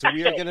So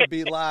we are going to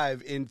be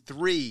live in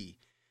 3,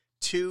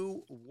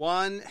 2,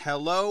 1.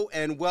 Hello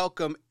and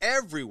welcome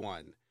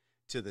everyone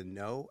to the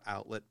No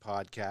Outlet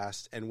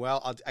Podcast. And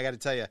well, I got to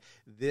tell you,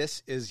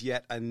 this is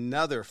yet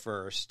another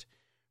first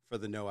for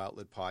the No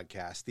Outlet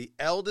Podcast. The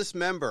eldest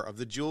member of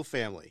the Jewell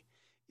family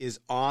is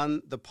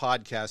on the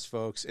podcast,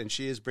 folks, and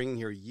she is bringing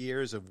her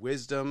years of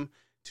wisdom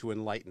to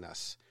enlighten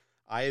us.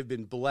 I have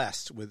been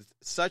blessed with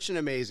such an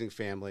amazing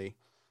family,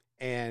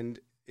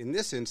 and in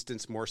this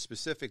instance, more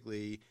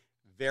specifically,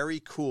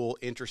 very cool,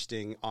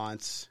 interesting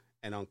aunts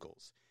and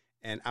uncles.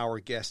 And our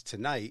guest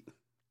tonight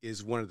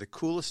is one of the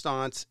coolest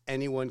aunts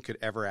anyone could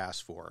ever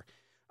ask for.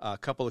 A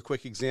couple of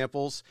quick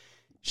examples.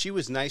 She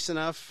was nice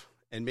enough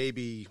and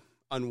maybe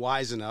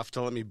unwise enough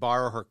to let me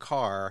borrow her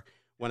car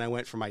when I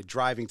went for my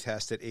driving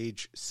test at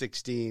age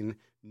 16.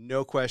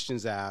 No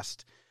questions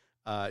asked.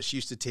 She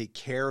used to take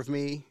care of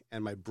me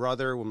and my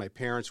brother when my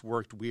parents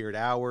worked weird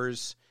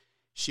hours.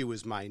 She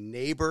was my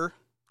neighbor,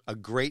 a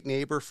great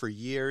neighbor for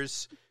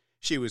years.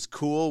 She was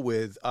cool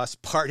with us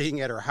partying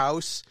at her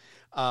house.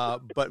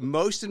 But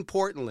most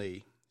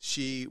importantly,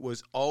 she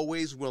was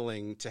always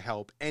willing to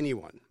help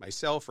anyone,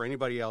 myself or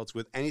anybody else,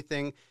 with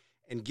anything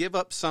and give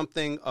up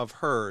something of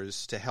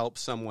hers to help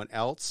someone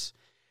else.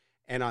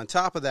 And on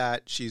top of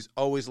that, she's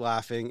always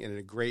laughing and in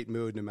a great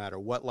mood no matter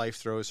what life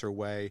throws her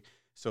way.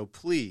 So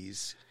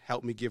please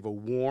help me give a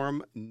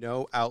warm,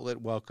 no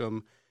outlet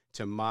welcome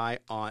to my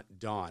Aunt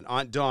Dawn.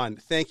 Aunt Dawn,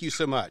 thank you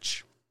so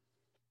much.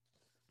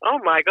 Oh,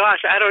 my gosh.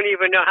 I don't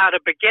even know how to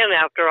begin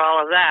after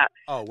all of that.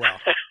 Oh, well,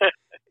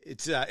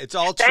 it's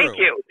all true. Thank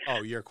you.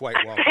 Oh, you're quite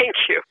welcome. Thank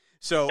you.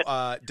 So,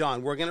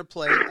 Dawn, we're going to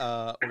play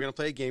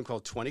a game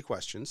called 20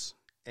 Questions,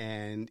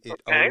 and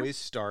it always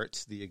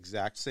starts the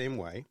exact same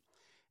way,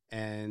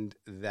 and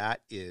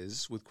that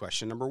is with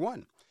question number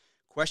 1.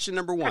 Question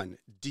number 1,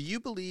 do you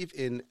believe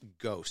in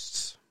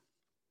ghosts?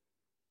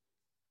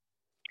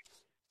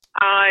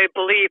 I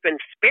believe in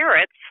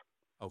spirits.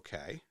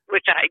 Okay.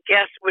 Which I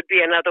guess would be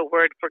another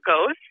word for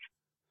ghosts.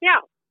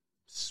 Yeah.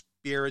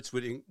 Spirits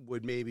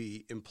would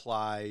maybe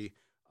imply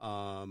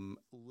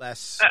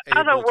less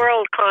other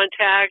world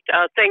contact,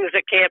 things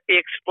that can't be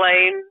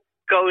explained,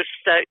 ghosts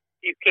that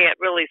you can't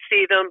really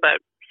see them, but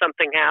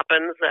something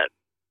happens that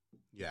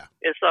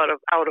is sort of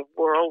out of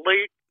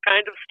worldly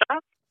kind of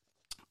stuff.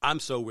 I'm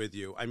so with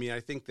you. I mean,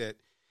 I think that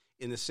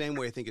in the same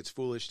way, I think it's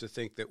foolish to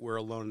think that we're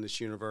alone in this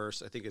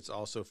universe. I think it's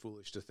also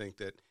foolish to think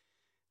that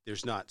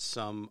there's not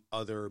some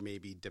other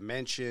maybe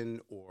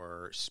dimension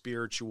or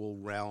spiritual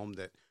realm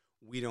that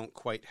we don't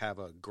quite have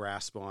a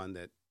grasp on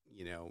that,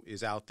 you know,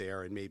 is out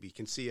there and maybe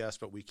can see us,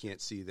 but we can't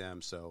see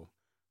them. So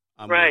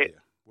I'm with you.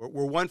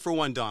 We're 1 for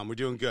 1, Dawn. We're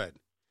doing good.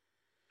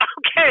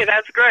 Okay,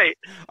 that's great.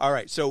 All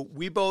right. So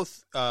we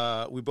both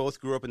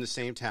grew up in the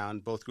same town,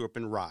 both grew up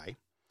in Rye.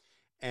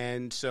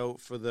 And so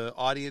for the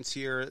audience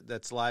here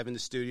that's live in the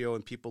studio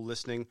and people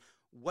listening,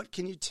 what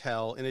can you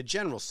tell in a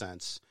general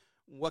sense?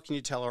 What can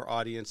you tell our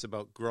audience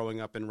about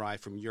growing up in Rye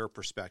from your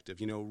perspective,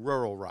 you know,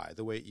 rural Rye,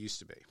 the way it used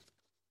to be?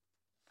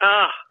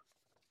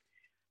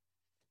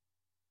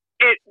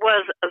 It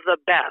was the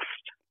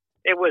best.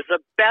 It was the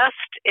best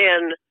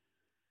in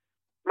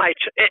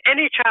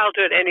any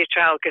childhood any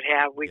child could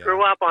have. We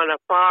grew up on a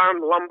farm,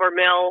 lumber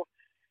mill,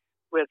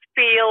 with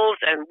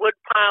fields and wood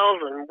piles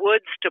and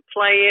woods to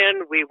play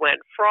in. We went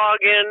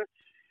frogging.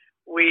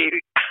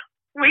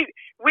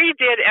 We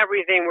did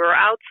everything. We were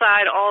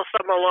outside all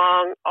summer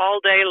long, all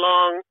day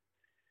long.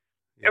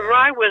 Yeah. And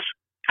Rye was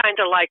kind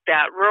of like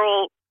that,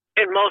 rural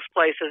in most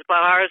places, but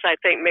ours, I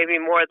think, maybe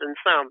more than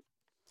some.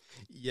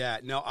 Yeah,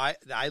 no,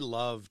 I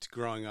loved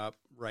growing up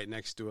right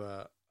next to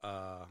a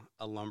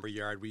lumber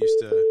yard. We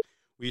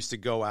used to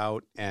go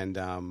out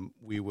and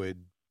we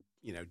would,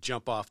 you know,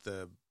 jump off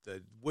the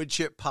wood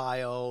chip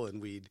pile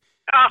and we'd,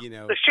 you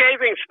know, the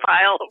shavings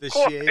pile.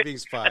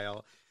 Shavings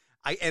pile.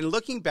 And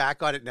looking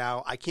back on it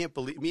now, I can't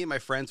believe me and my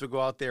friends would go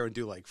out there and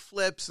do like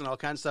flips and all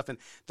kinds of stuff. And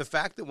the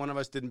fact that one of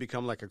us didn't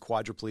become like a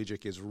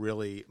quadriplegic is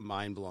really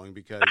mind blowing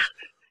because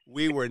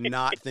we were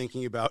not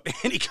thinking about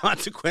any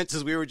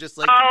consequences. We were just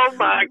like, oh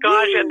my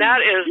gosh. And that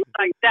is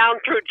like down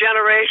through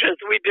generations.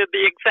 We did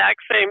the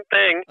exact same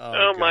thing.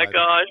 Oh my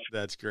gosh.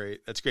 That's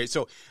great. That's great.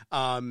 So,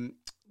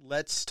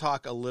 let's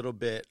talk a little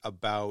bit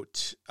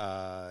about,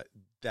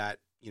 that,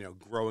 you know,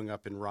 growing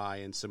up in Rye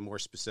and some more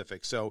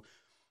specifics. So,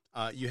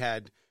 you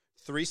had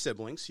 3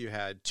 siblings, you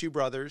had 2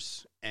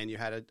 brothers, and you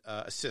had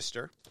a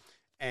sister.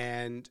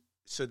 And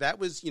so that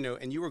was, you know,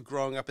 and you were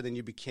growing up and then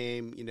you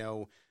became, you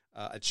know,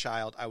 a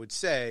child. I would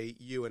say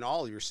you and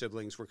all your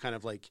siblings were kind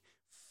of like,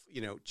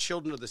 you know,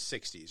 children of the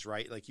 60s,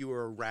 right? Like you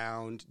were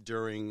around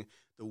during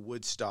the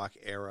Woodstock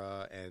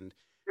era. And,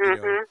 you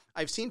know,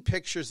 I've seen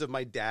pictures of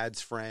my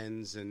dad's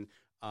friends and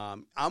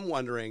I'm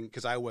wondering,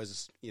 because I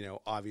was, you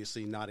know,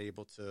 obviously not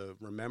able to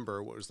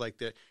remember what it was like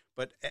that.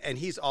 But, and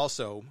he's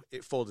also,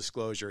 full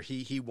disclosure,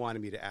 he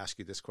wanted me to ask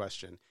you this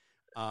question.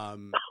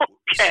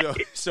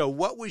 So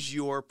what was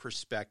your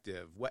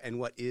perspective,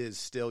 what is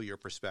still your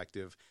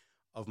perspective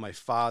of my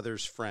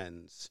father's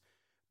friends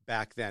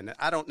back then?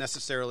 I don't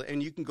necessarily,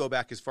 and you can go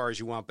back as far as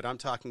you want, but I'm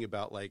talking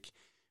about like,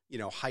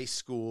 high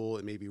school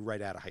and maybe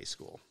right out of high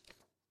school?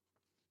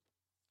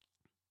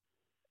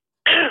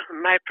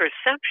 My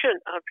perception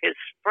of his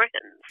friends.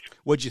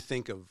 What'd you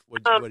think of?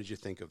 What did you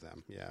think of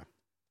them? Yeah.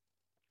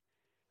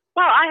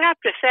 Well, I have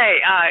to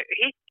say,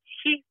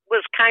 he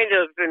was kind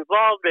of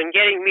involved in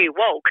getting me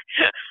woke.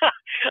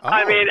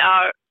 I mean,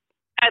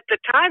 at the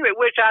time at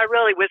which I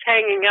really was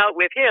hanging out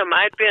with him,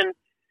 I'd been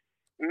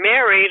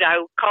married.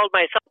 I called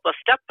myself a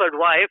Stepford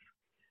wife,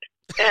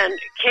 and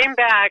came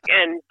back,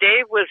 and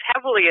Dave was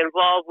heavily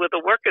involved with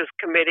the workers'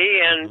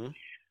 committee, and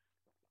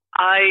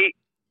I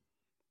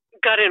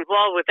got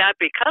involved with that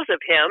because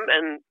of him,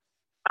 and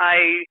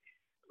I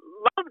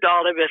loved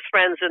all of his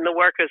friends in the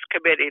workers'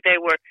 committee. They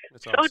were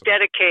so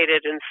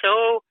dedicated and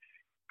so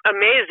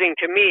amazing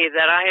to me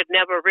that I had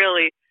never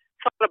really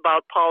thought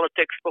about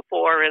politics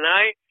before, and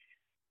I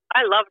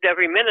loved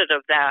every minute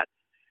of that.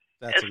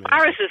 That's as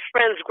far as his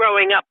friends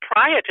growing up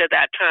prior to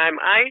that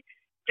time, I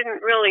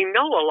didn't really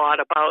know a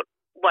lot about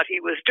what he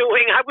was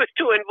doing. I was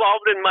too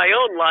involved in my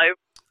own life.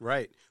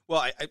 Right. Well,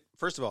 I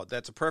first of all,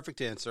 that's a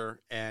perfect answer,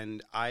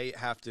 and I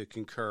have to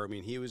concur. I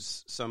mean, he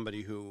was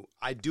somebody who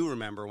I do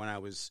remember when I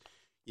was,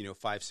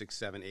 5, 6,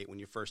 7, 8, when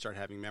you first start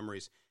having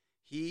memories.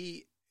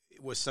 He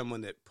was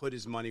someone that put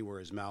his money where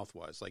his mouth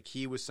was. Like,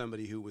 he was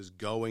somebody who was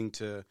going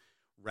to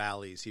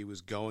rallies, he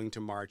was going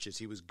to marches,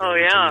 he was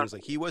going to meetings.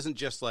 Like, he wasn't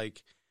just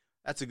like,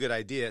 that's a good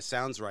idea, it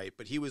sounds right,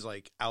 but he was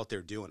like out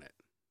there doing it.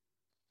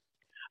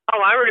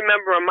 Oh, I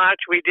remember a march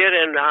we did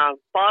in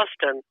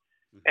Boston.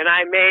 And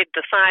I made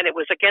the sign. It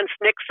was against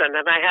Nixon,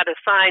 and I had a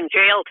sign,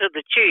 "Jail to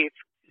the Chief."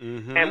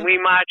 And we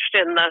marched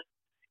in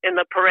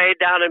the parade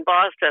down in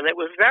Boston. It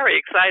was very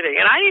exciting,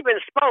 and I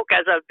even spoke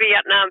as a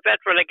Vietnam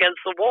veteran against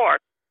the war.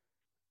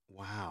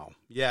 Wow!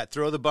 Yeah,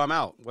 throw the bum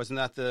out. Wasn't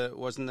that the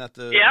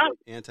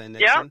anti-Nixon?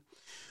 Yeah.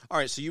 All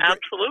right, so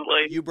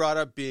absolutely you brought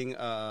up being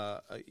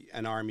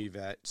an Army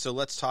vet. So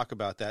let's talk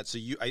about that. So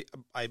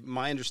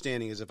my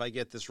understanding is, if I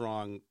get this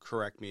wrong,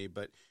 correct me,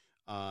 but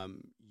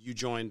you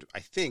joined,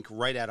 I think,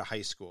 right out of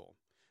high school.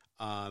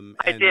 I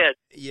did.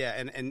 Yeah,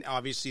 and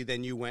obviously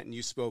then you went and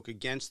you spoke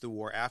against the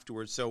war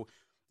afterwards. So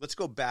let's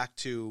go back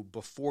to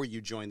before you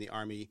joined the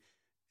Army.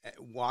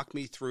 Walk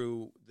me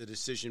through the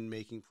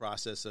decision-making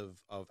process of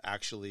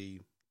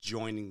actually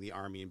joining the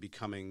Army and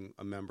becoming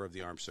a member of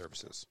the Armed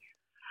Services.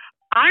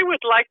 I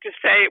would like to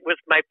say it was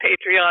my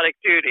patriotic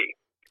duty.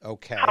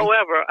 Okay.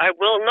 However, I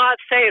will not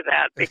say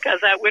that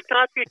because that would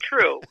not be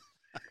true.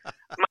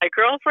 My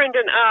girlfriend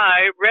and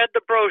I read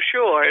the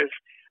brochures,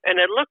 and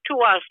it looked to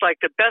us like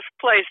the best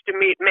place to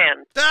meet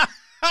men.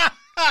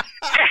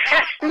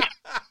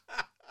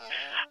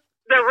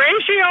 The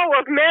ratio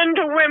of men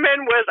to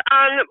women was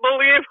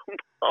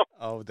unbelievable.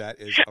 Oh, that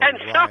is a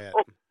riot.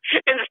 So,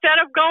 instead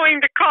of going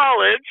to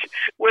college,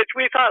 which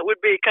we thought would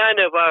be kind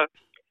of a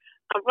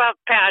rough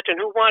patch and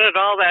who wanted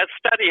all that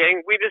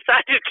studying, we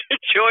decided to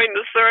join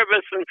the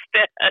service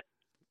instead.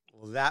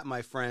 Well, that,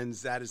 my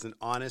friends, that is an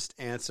honest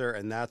answer,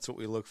 and that's what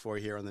we look for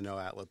here on the No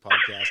Outlet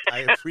podcast. I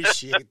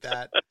appreciate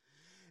that.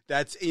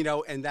 That's,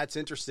 and that's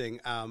interesting.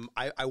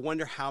 I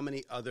wonder how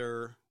many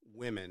other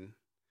women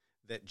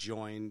that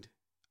joined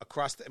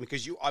across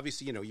because you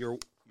obviously,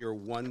 you're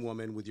one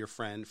woman with your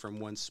friend from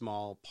one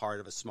small part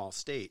of a small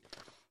state.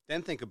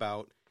 Then think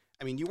about,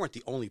 you weren't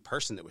the only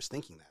person that was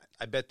thinking that.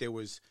 I bet there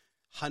was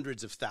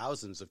hundreds of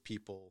thousands of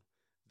people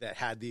that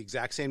had the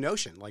exact same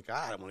notion. Like,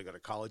 I don't want to go to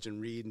college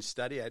and read and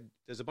study.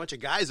 There's a bunch of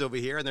guys over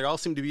here, and they all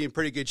seem to be in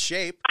pretty good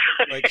shape.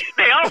 Like,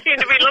 they all seem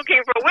to be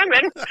looking for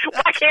women.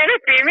 Why can't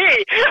it be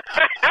me?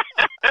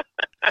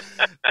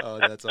 Oh,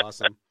 that's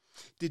awesome.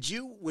 Did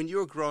you, when you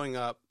were growing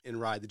up in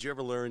Rye, did you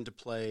ever learn to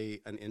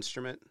play an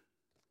instrument?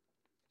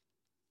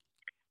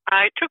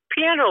 I took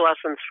piano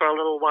lessons for a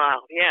little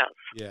while, yes.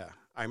 Yeah.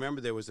 I remember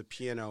there was a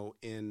piano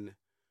in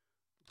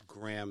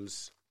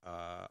Graham's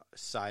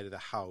side of the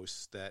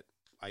house that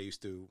I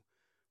used to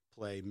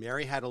play.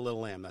 Mary Had a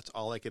Little Lamb. That's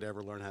all I could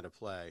ever learn how to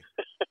play.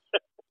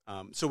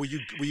 So were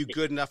you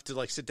good enough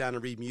to sit down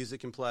and read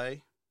music and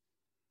play?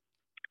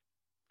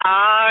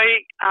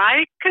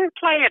 I can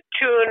play a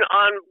tune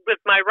with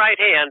my right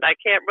hand. I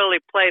can't really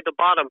play the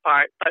bottom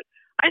part, but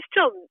I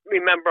still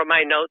remember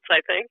my notes,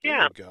 I think.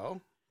 Yeah. There you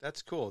go.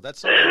 That's cool. That's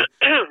something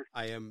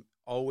I am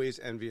always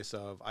envious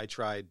of. I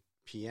tried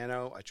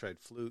piano, I tried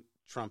flute,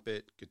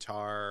 trumpet,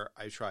 guitar.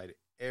 I tried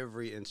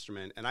every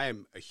instrument, and I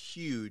am a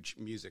huge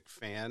music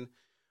fan,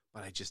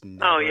 but I just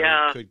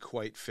never could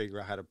quite figure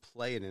out how to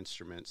play an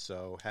instrument.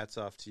 So hats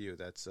off to you.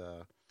 That's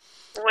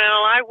Well,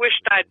 I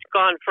wished I'd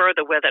gone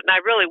further with it, and I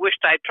really wished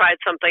I'd tried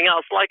something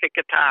else like a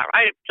guitar.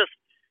 I just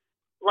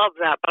love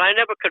that, but I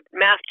never could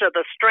master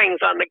the strings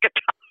on the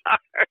guitar.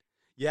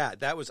 Yeah,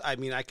 that was, I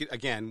could,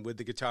 again, with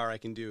the guitar, I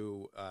can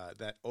do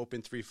that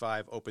open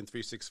 3/5, open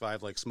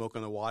 3/6/5, like Smoke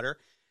on the Water,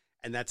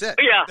 and that's it.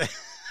 Yeah.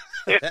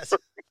 That's okay.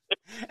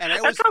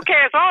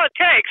 It's all it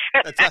takes.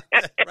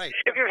 That's right.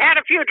 If you've had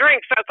a few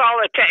drinks, that's all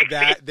it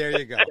takes. There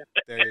you go.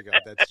 There you go.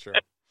 That's true.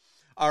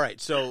 All right.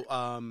 So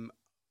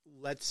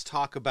let's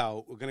talk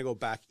about, we're going to go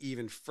back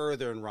even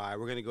further in Rye.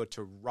 We're going to go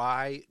to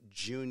Rye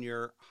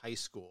Junior High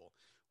School,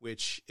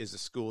 which is a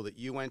school that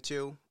you went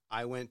to.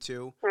 I went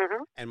to.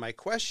 Mm-hmm. And my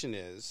question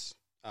is,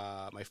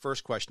 my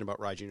first question about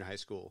Rye Junior High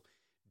School,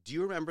 do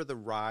you remember the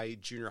Rye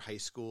Junior High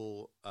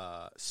School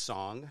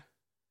song?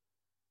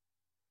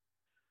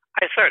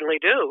 I certainly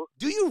do.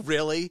 Do you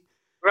really?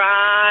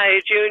 Rye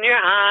Junior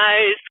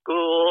High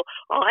School,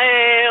 all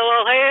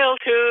hail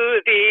to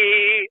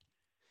thee.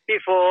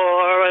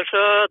 Before us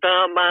are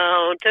the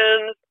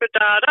mountains,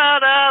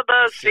 da-da-da,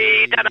 the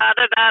sea,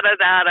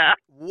 da-da-da-da-da-da.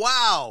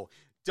 Wow.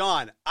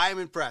 Dawn, I'm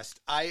impressed.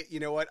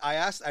 You know what?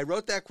 I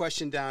wrote that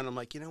question down. I'm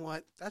like, you know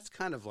what? That's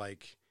kind of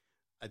like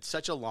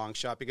such a long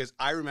shot because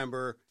I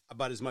remember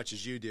about as much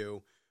as you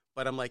do.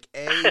 But I'm like,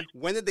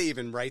 when did they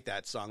even write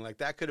that song? Like,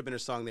 that could have been a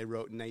song they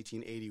wrote in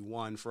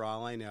 1981 for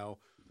all I know.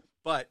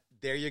 But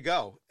there you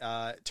go.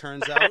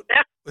 Turns out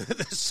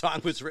the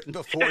song was written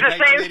before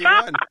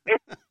 1981.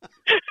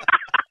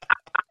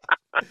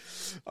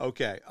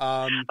 Okay.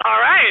 All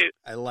right.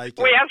 I like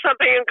it. We have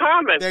something in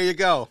common. There you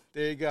go.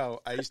 There you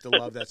go. I used to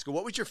love that school.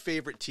 What was your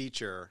favorite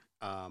teacher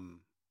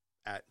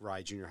at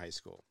Rye Junior High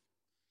School?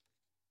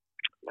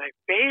 My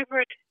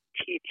favorite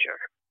teacher.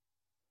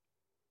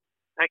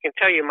 I can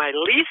tell you my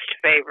least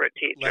favorite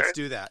teacher. Let's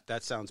do that.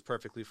 That sounds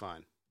perfectly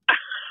fine.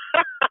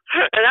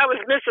 And that was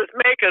Mrs.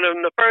 Macon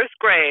in the first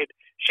grade.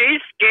 She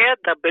scared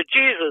the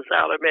bejesus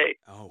out of me.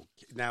 Oh,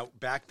 now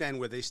back then,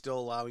 were they still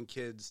allowing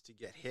kids to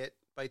get hit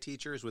by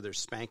teachers? Were there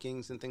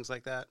spankings and things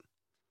like that?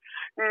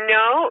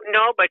 No,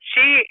 but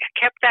she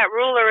kept that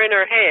ruler in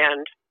her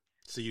hand.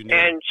 So you knew.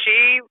 And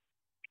she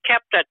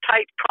kept a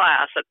tight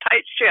class, a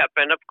tight ship.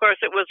 And, of course,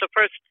 it was the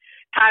first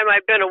time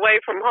I'd been away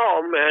from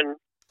home, and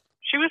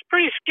she was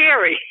pretty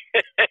scary.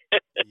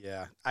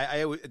 Yeah.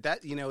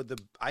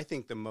 I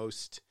think the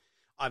most,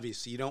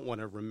 obviously, you don't want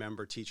to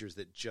remember teachers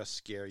that just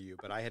scare you,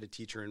 but I had a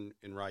teacher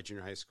in Rye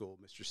Junior High School,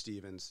 Mr.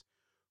 Stevens,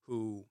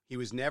 who he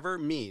was never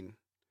mean,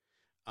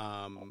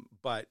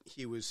 but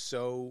he was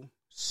so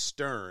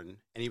stern,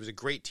 and he was a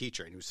great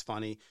teacher, and he was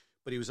funny,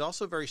 but he was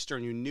also very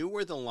stern. You knew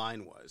where the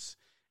line was.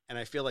 And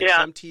I feel like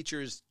some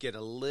teachers get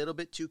a little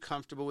bit too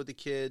comfortable with the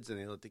kids, and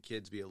they let the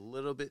kids be a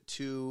little bit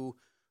too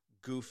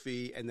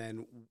goofy. And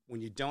then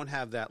when you don't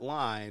have that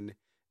line,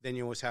 then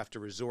you always have to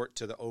resort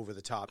to the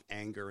over-the-top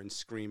anger and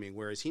screaming,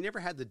 whereas he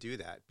never had to do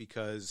that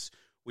because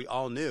we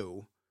all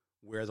knew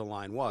where the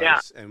line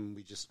was, and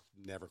we just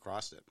never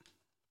crossed it.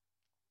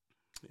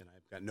 And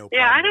I've got no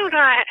problem. Yeah, I don't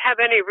have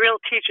any real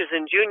teachers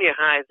in junior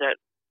high that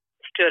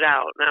stood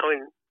out. Now,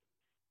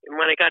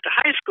 when I got to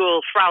high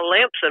school, Frau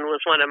Lampson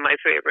was one of my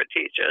favorite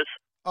teachers.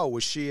 Oh,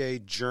 was she a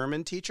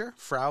German teacher?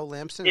 Frau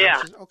Lampson?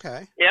 Yeah.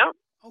 Okay. Yeah.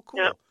 Oh, cool.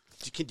 Yeah.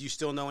 Do you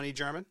still know any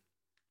German?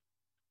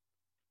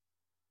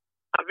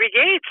 Wie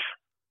geht's?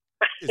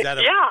 Is that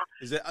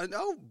Is it?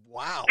 Oh,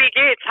 wow. Wie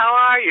geht's? How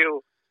are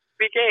you?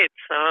 Wie geht's?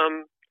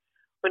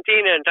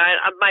 Dina and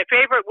Dinah. My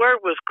favorite word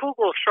was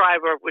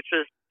Kugelschreiber, which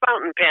is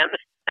fountain pen.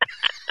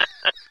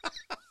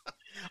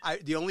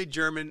 The only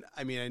German,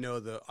 I know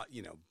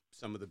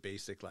some of the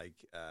basic, the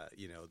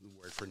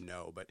word for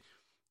no, but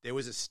there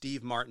was a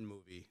Steve Martin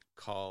movie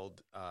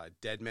called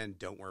Dead Men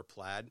Don't Wear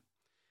Plaid.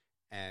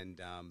 And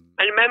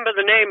I remember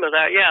the name of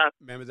that, yeah.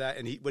 Remember that?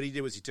 And what he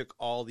did was he took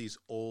all these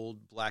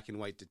old black and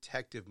white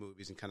detective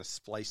movies and kind of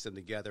spliced them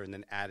together and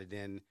then added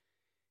in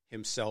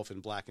himself in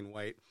black and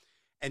white.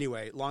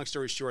 Anyway, long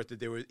story short, that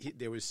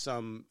there was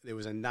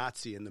a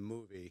Nazi in the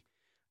movie,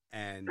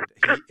 and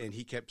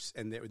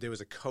there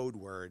was a code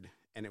word,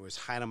 and it was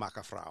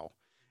Heinemakkerfrau.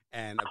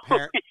 And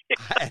apparently,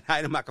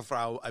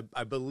 Heinemakkerfrau,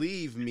 I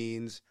believe,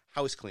 means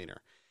house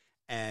cleaner.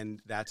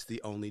 And that's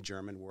the only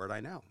German word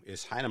I know,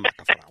 is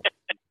Heinemakkerfrau.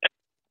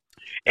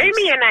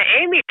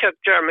 Amy took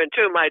German,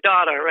 too, my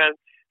daughter. And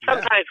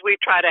sometimes we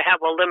try to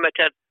have a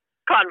limited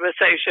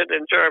conversation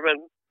in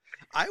German.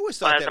 I always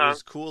thought that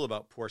was cool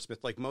about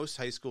Portsmouth. Like most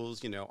high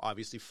schools,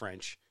 obviously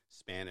French,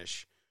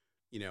 Spanish,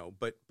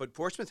 but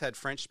Portsmouth had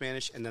French,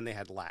 Spanish, and then they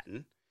had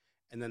Latin,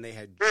 and then they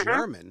had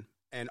German.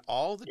 And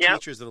all the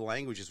teachers of the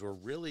languages were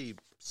really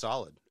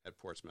solid at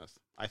Portsmouth,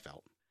 I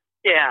felt.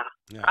 Yeah.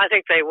 I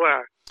think they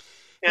were.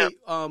 Yeah.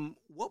 Hey,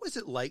 what was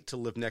it like to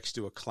live next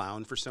to a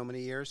clown for so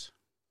many years?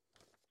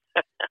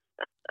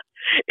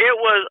 It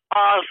was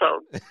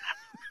awesome.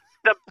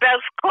 The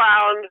best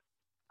clown.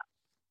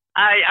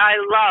 I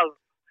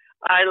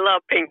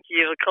love Pinky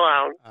the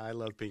Clown. I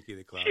love Pinky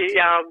the Clown. She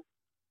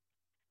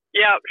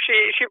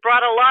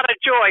brought a lot of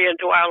joy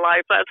into our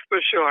life, that's for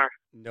sure.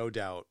 No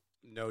doubt.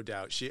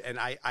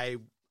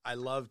 I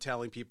love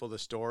telling people the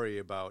story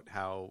about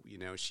how,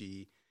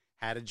 she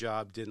had a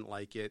job, didn't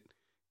like it,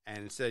 and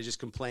instead of just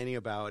complaining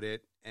about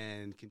it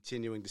and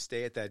continuing to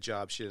stay at that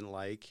job she didn't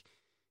like,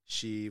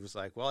 she was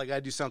like, well, I got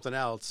to do something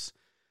else.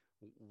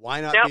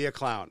 Why not be a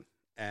clown?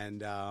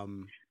 And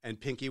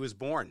Pinky was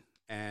born,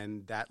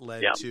 and that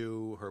led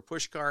to her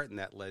push cart, and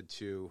that led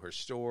to her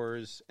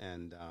stores,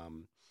 and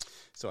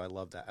so I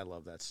love that. I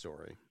love that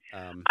story.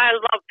 I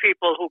love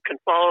people who can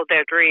follow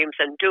their dreams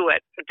and do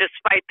it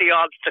despite the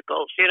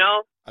obstacles,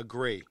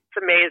 Agree. It's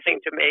amazing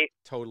to me.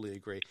 Totally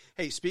agree.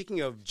 Hey,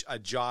 speaking of a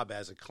job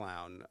as a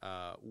clown,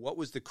 what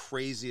was the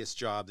craziest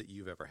job that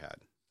you've ever had?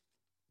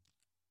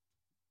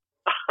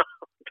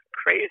 The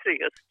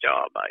craziest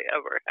job I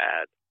ever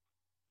had.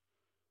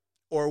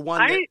 Or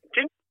one that...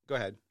 Go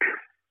ahead.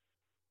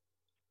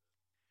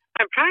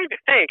 I'm trying to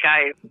think.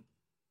 I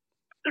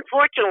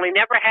unfortunately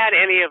never had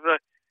any of the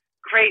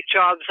great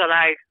jobs that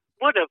I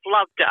would have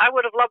loved to. I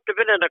would have loved to have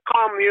been in a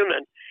commune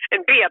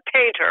and be a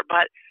painter,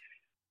 but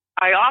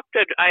I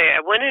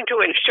went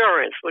into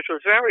insurance, which was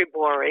very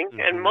boring,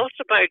 and most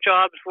of my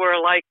jobs were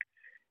like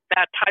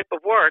that type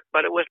of work,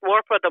 but it was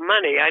more for the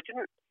money. I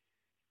didn't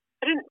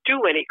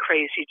do any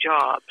crazy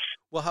jobs.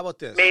 Well, how about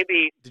this?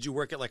 Maybe. Did you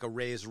work at like a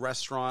Ray's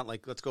restaurant?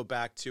 Like, let's go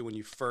back to when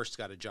you first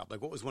got a job.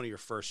 Like, what was one of your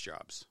first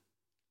jobs?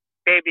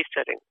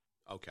 Babysitting.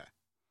 Okay.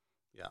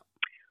 Yeah.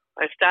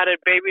 I started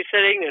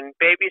babysitting and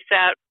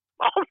babysat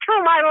all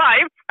through my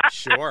life.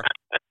 Sure.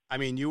 I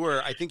mean,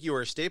 I think you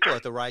were a staple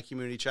at the Rye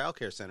Community Child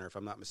Care Center, if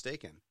I'm not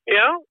mistaken.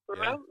 Yeah. Well,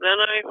 then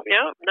I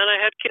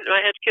had kids.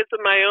 I had kids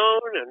of my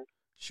own and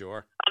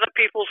sure, other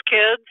people's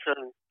kids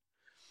and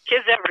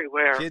kids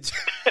everywhere. Kids.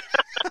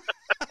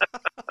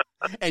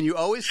 And you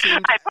always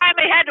seemed... I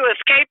finally had to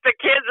escape the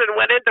kids and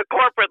went into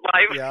corporate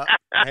life. Yeah.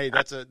 Hey,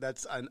 that's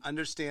an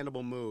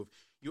understandable move.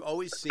 You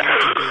always seem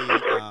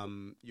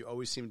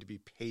to be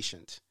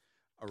patient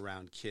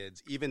around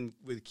kids, even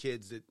with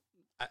kids that,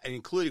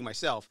 including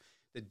myself,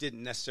 that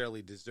didn't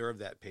necessarily deserve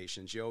that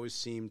patience. You always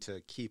seem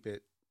to keep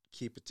it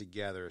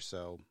together.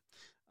 So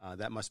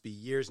that must be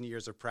years and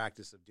years of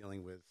practice of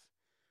dealing with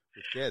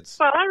kids.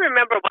 Well, I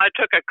remember I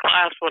took a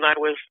class when I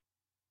was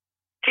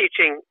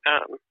teaching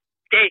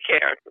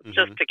daycare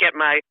just to get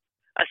a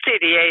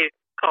CDA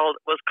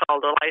was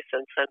called a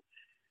license, and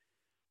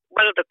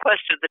one of the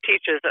questions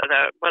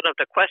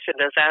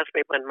asked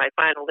me when my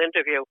final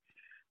interview,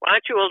 well,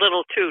 aren't you a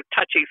little too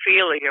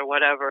touchy-feely or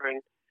whatever?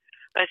 And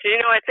I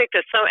said, I think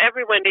that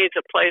everyone needs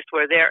a place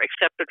where they're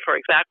accepted for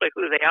exactly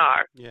who they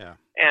are. Yeah.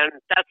 And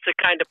that's the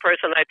kind of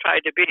person I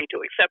tried to be, to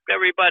accept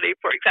everybody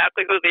for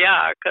exactly who they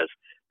are, because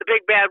the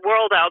big bad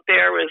world out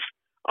there is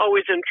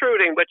always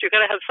intruding, but you got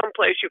to have some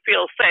place you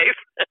feel safe.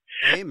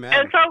 Amen.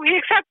 And so he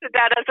accepted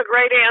that as a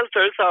great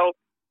answer. So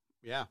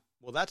yeah,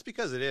 well, that's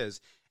because it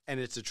is, and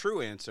it's a true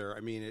answer.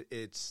 I mean,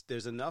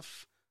 there's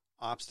enough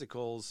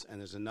obstacles and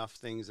there's enough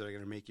things that are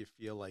going to make you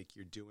feel like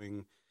you're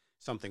doing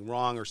something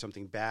wrong or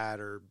something bad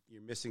or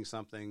you're missing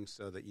something,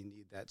 so that you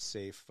need that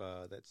safe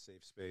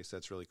space.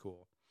 That's really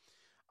cool.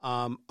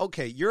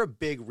 Okay, you're a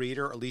big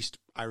reader. At least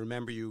I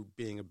remember you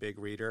being a big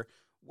reader.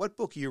 What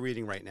book are you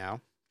reading right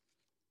now?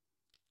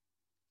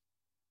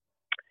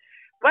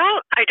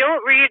 Well, I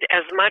don't read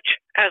as much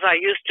as I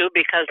used to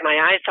because my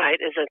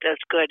eyesight isn't as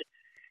good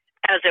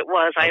as it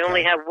was. Okay. I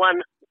only have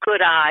one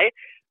good eye,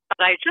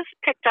 but I just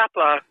picked up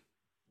a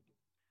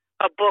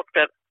book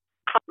that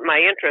caught my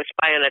interest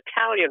by an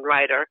Italian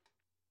writer,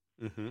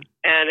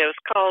 and it was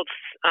called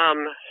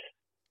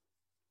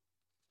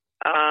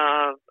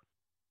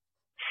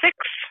Six.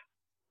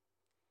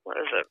 What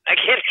is it? I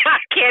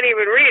can't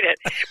even read it,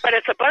 but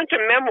it's a bunch of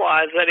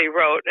memoirs that he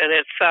wrote, and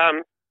it's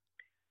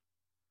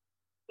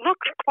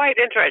looks quite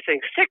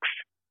interesting. 6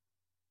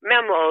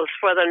 memos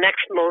for the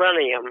next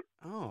millennium.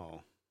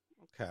 Oh,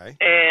 okay.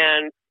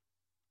 And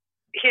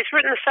he's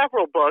written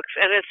several books,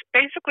 and it's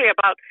basically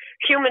about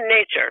human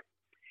nature.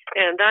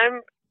 And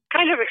I'm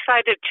kind of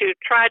excited to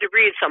try to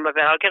read some of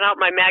it. I'll get out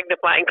my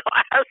magnifying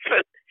glass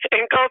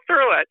and go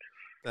through it.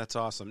 That's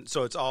awesome.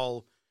 So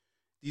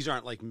these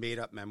aren't like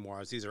made-up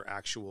memoirs. These are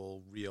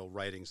actual, real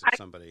writings of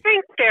somebody. I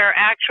think they're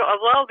actual.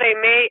 Well, they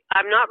may.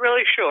 I'm not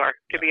really sure,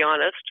 to be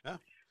honest. Yeah.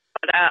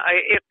 But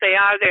if they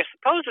are, they're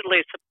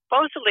supposedly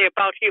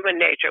about human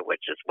nature,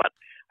 which is what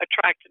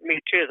attracted me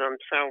to them.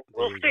 So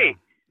we'll see.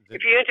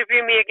 If you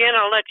interview me again,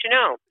 I'll let you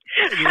know.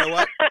 You know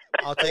what?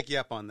 I'll take you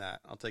up on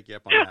that. Okay.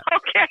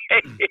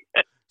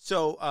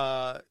 So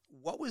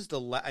what was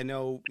I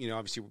know,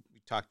 obviously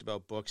we talked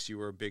about books. You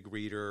were a big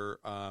reader.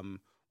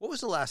 What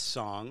was the last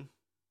song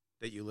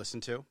that you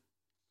listened to?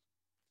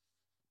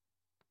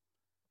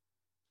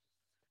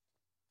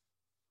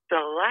 The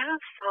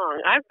last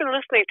song. I've been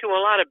listening to a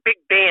lot of big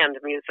band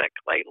music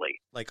lately.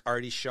 Like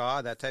Artie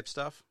Shaw, that type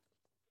stuff?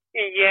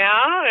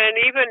 Yeah, and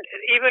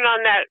even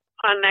on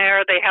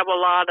there they have a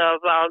lot of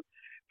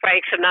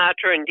Frank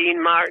Sinatra and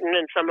Dean Martin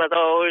and some of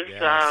those.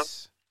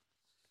 Yes.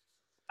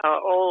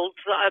 Old.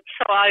 So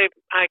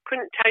I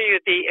couldn't tell you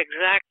the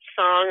exact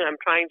song. I'm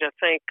trying to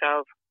think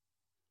of.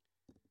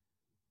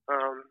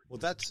 Well,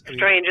 that's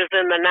Strangers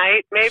in the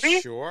Night,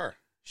 maybe. Sure.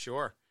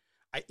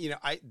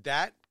 I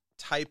that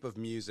type of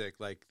music,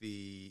 like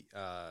the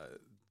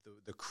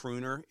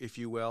crooner, if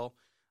you will.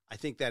 I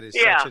think that is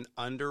such an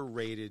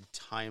underrated,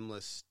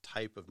 timeless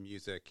type of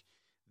music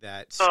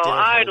that still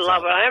I holds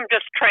love up. it. I'm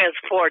just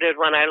transported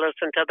when I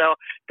listen to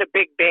the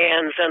big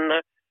bands and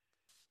the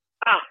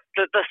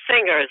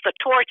singers, the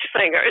torch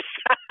singers.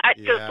 I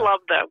just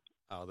love them.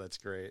 Oh, that's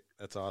great.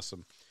 That's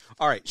awesome.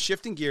 All right,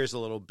 shifting gears a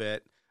little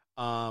bit.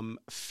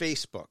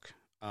 Facebook,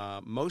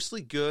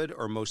 mostly good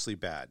or mostly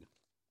bad?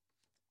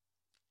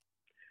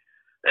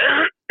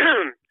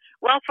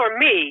 Well, for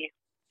me,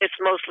 it's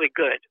mostly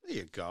good. There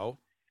you go.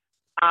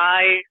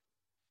 I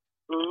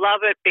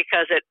love it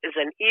because it is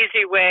an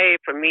easy way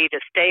for me to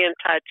stay in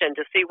touch and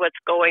to see what's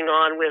going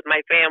on with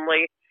my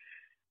family.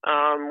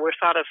 We're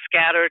sort of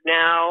scattered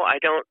now. I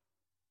don't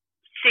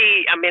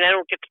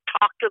get to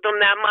talk to them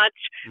that much.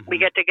 Mm-hmm. We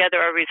get together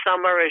every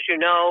summer, as you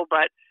know,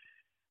 but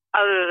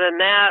other than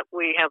that,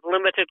 we have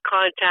limited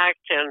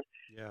contact, and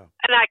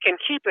I can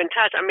keep in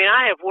touch. I mean,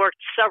 I have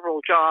worked several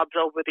jobs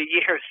over the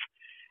years,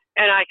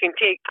 and I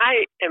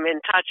am in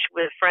touch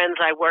with friends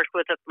I worked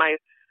with at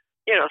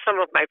some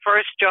of my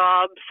first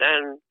jobs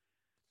and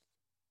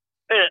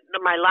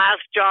my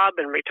last job,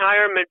 and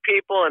retirement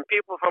people and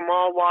people from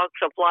all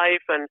walks of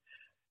life, and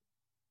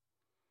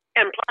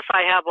plus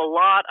I have a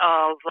lot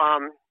of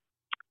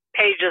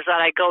pages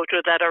that I go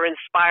to that are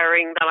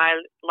inspiring that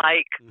I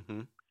like.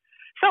 Mm-hmm.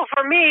 So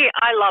for me,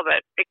 I love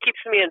it. It keeps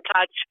me in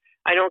touch.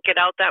 I don't get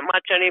out that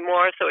much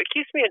anymore, so it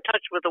keeps me in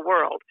touch with the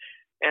world.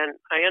 And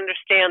I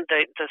understand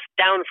the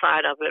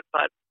downside of it,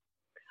 but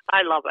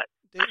I love it.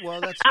 Well,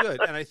 that's good.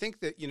 And I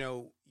think that,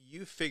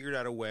 you figured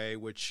out a way,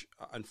 which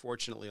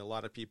unfortunately a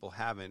lot of people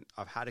haven't,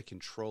 of how to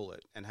control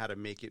it and how to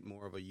make it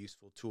more of a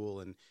useful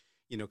tool and,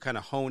 kind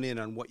of hone in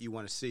on what you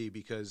want to see.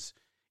 Because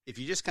if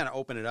you just kind of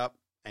open it up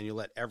and you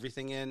let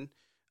everything in,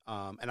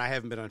 and I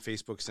haven't been on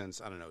Facebook since,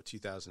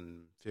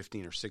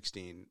 2015 or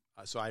 16.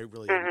 So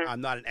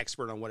I'm not an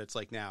expert on what it's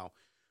like now.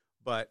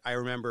 But I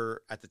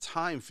remember at the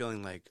time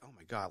feeling like, oh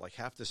my God, like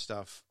half the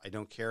stuff I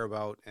don't care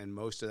about, and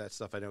most of that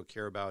stuff I don't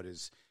care about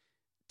is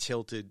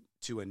tilted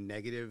to a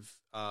negative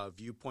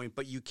viewpoint.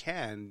 But you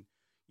can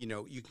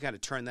kind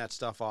of turn that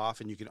stuff off,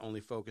 and you can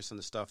only focus on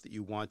the stuff that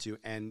you want to.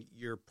 And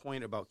your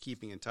point about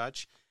keeping in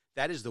touch,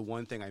 that is the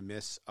one thing I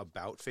miss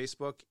about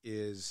Facebook,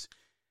 is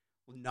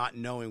not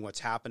knowing what's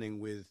happening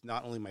with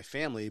not only my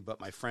family, but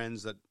my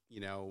friends that,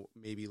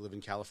 maybe live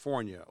in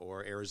California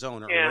or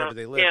Arizona or wherever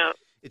they live. Yeah.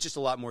 It's just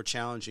a lot more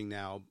challenging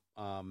now.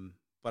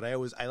 But I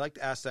like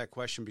to ask that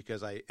question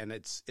because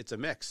it's a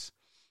mix.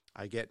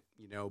 I get,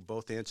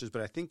 both answers,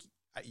 but I think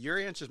your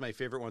answer is my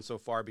favorite one so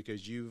far,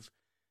 because you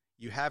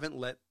haven't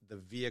let the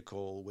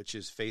vehicle, which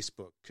is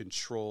Facebook,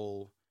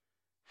 control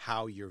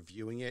how you're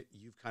viewing it.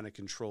 You've kind of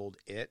controlled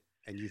it,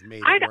 and you've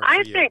made it work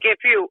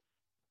for you.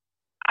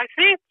 I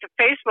think the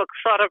Facebook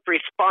sort of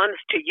responds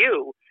to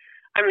you.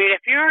 I mean,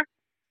 if you're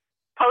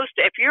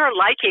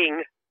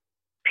liking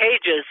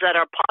pages that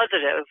are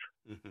positive,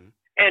 mm-hmm.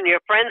 and your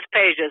friends'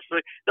 pages,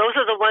 those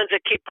are the ones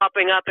that keep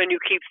popping up and you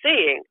keep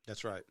seeing.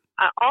 That's right.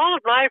 All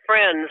of my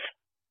friends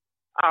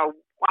are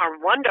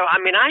wonderful. I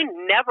mean, I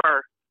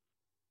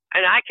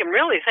can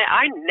really say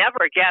I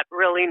never get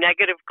really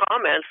negative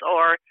comments,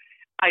 or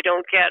I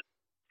don't get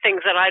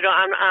things that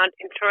I'm not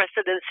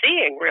interested in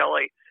seeing,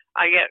 really.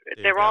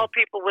 They're all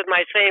people with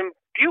my same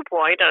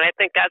viewpoint, and I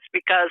think that's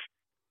because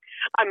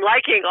I'm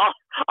liking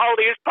all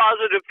these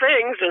positive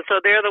things, and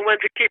so they're the ones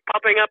that keep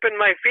popping up in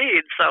my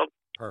feed. So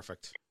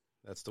perfect.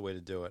 That's the way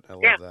to do it. I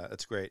love that.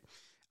 That's great.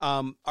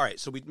 All right,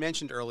 so we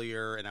mentioned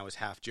earlier, and I was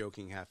half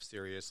joking, half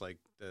serious, like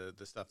the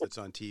stuff that's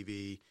on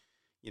TV,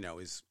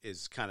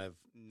 is kind of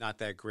not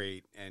that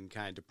great and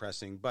kind of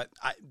depressing. But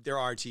there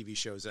are TV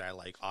shows that I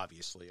like,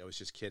 obviously. I was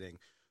just kidding.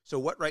 So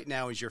what right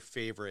now is your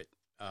favorite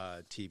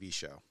TV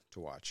show to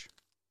watch?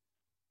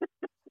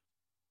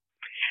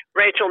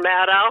 Rachel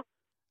Maddow.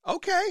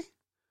 Okay.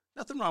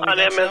 Nothing wrong with on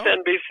that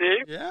MSNBC.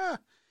 Show. Yeah.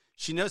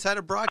 She knows how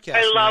to broadcast.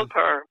 I love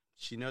her.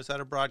 She knows how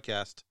to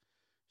broadcast.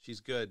 She's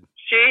good.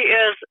 She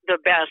is the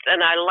best,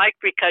 and I like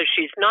because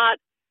she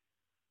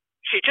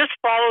just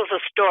follows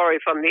a story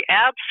from the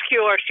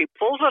obscure. She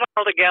pulls it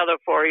all together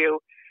for you.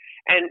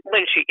 And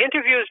when she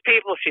interviews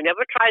people, she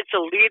never tries to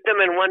lead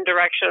them in one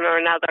direction or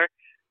another.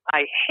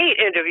 I hate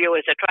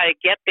interviewers that try to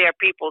get their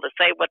people to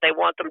say what they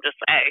want them to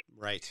say.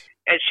 Right.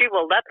 And she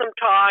will let them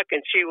talk,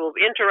 and she will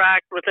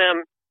interact with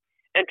them.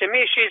 And to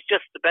me, she's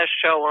just the best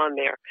show on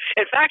there.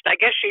 In fact, I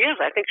guess she is.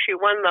 I think she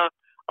won the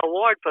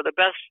award for the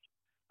best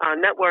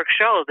network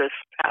show this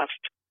past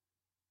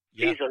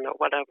season or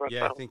whatever.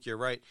 Yeah, I think you're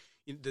right.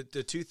 The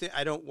two things,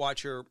 I don't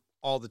watch her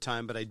all the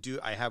time, but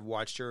I have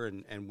watched her,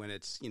 and when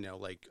it's,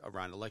 like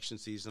around election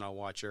season, I'll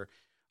watch her.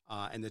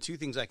 And the two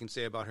things I can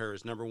say about her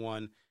is, number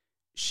one,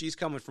 she's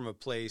coming from a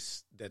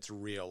place that's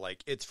real.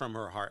 Like, it's from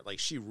her heart. Like,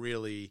 she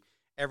really,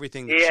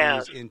 everything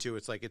that she's into,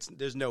 it's like,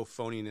 there's no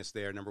phoniness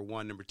there, number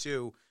one. Number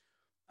two,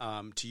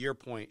 to your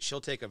point,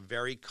 she'll take a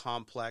very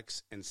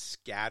complex and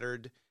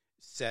scattered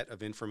set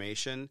of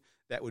information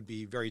that would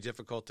be very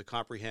difficult to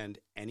comprehend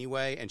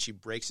anyway, and she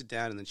breaks it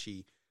down, and then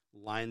she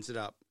lines it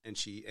up, and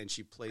she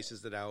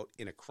places it out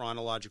in a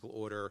chronological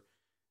order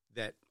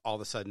that all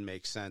of a sudden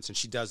makes sense, and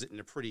she does it in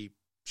a pretty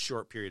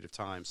short period of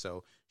time.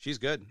 So she's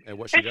good at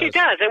what she does. And she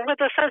does, and with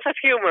a sense of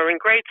humor and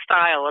great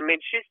style. I mean,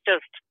 she's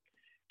just,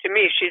 to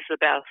me, she's the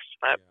best.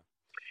 But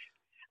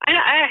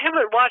I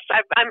haven't watched.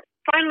 I'm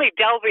finally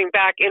delving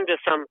back into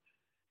some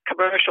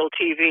commercial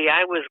TV.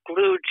 I was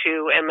glued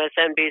to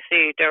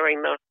MSNBC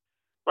during the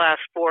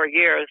last 4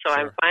 years, so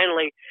I'm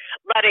finally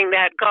letting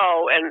that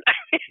go and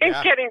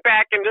getting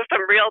back into some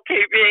real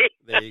TV.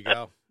 There you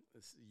go.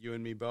 It's you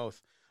and me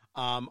both.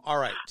 All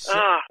right.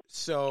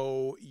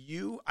 So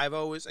I've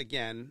always,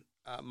 again,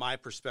 my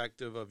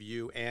perspective of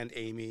you and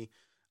Amy,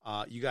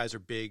 you guys are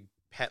big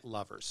pet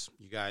lovers.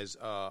 You guys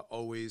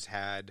always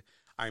had.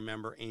 I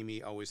remember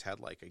Amy always had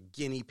like a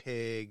guinea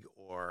pig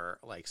or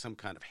like some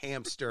kind of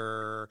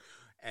hamster,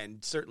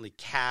 and certainly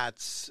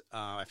cats.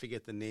 I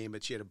forget the name,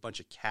 but she had a bunch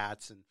of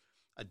cats and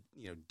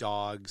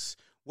dogs.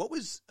 What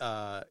was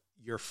the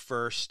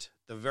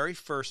very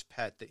first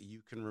pet that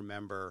you can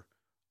remember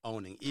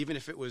owning, even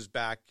if it was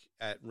back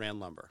at Rand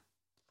Lumber?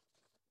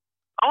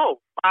 Oh,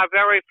 our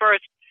very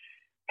first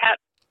pet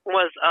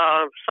was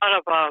son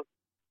of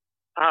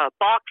a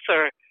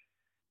boxer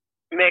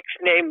mix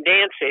named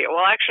Nancy.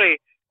 Well, actually,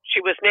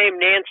 she was named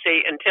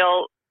Nancy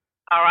until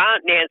our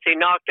Aunt Nancy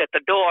knocked at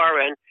the door,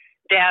 and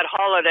Dad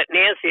hollered at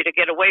Nancy to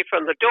get away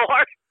from the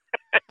door.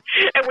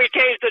 And we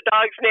changed the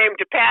dog's name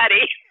to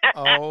Patty.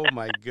 Oh,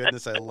 my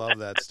goodness. I love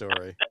that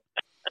story.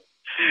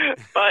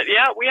 But,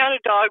 yeah, we had a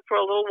dog for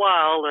a little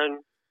while,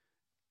 and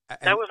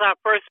that was our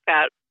first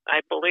pet,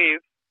 I believe.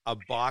 A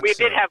boxer. We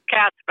did have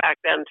cats back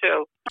then,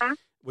 too. Huh?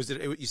 Was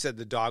it? You said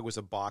the dog was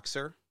a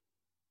boxer?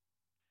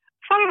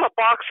 Sort of a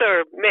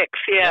boxer mix,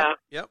 yeah.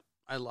 Yep.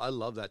 I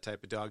love that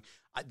type of dog.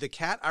 The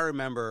cat I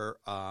remember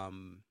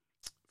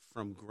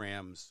from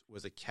Graham's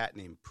was a cat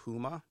named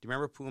Puma. Do you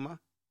remember Puma?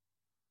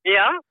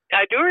 Yeah,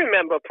 I do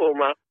remember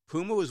Puma.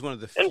 Puma was one of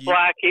the few. And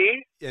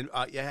Blackie. And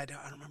I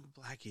don't remember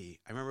Blackie.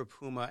 I remember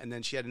Puma, and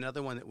then she had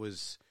another one that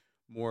was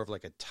more of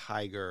like a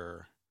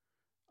tiger,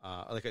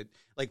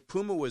 like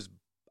Puma was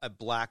a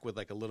black with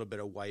like a little bit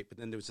of white, but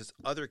then there was this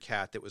other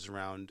cat that was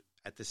around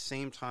at the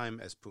same time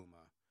as Puma,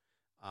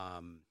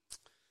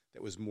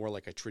 that was more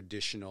like a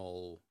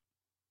traditional,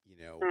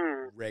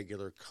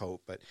 regular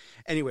coat. But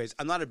anyways,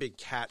 I'm not a big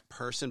cat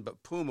person,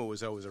 but Puma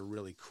was always a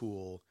really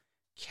cool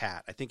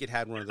cat. I think it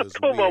had one of those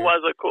Puma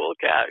was a cool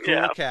cat,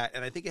 cat,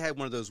 and I think it had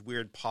one of those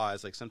weird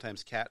paws. Like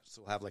sometimes cats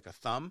will have like a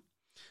thumb.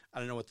 I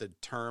don't know what the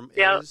term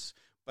is,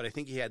 but I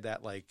think he had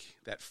that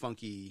that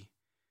funky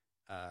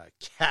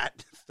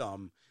cat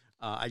thumb.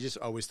 I just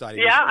always thought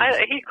he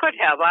he could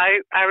have.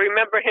 I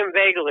remember him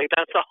vaguely.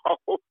 That's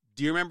all.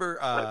 Do you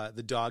remember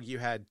the dog you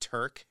had,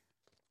 Turk?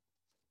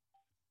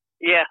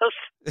 Yes.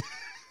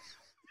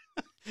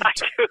 I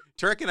do.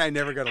 Turk and I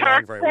never got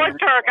along very well. Poor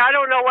Turk. I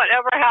don't know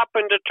whatever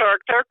happened to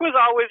Turk. Turk was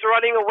always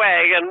running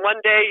away, and one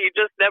day he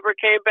just never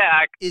came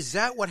back. Is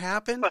that what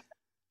happened?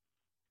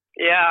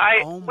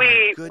 Yeah,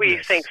 we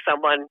think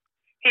someone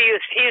he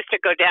used to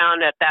go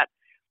down at that.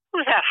 What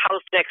was that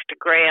house next to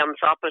Graham's,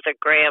 opposite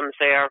Graham's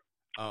there?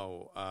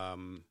 Oh,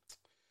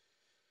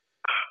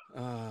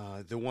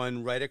 the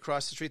one right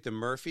across the street, the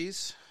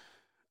Murphys,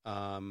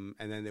 and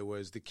then there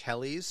was the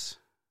Kellys.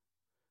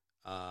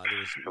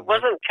 It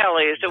wasn't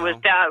Kelly's. It was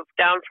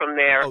down from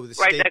there. Oh, the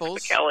right Staples?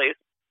 next to Kelly's.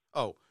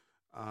 Oh,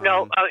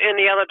 no, in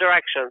the other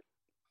direction.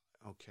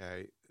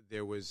 Okay,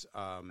 there was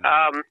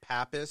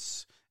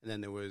Pappas, and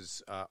then there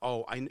was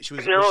was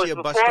she a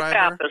bus driver?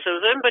 Pappas. It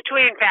was in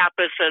between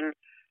Pappas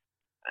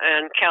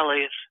and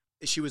Kelly's.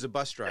 She was a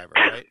bus driver,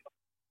 right?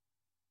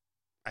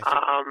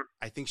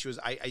 I think she was.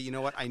 You know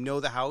what? I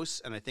know the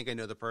house, and I think I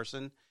know the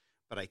person,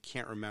 but I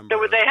can't remember.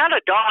 They had a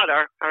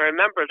daughter. I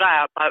remember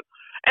that. But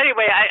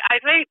anyway, I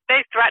think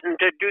they threatened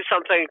to do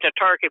something to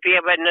Turk if he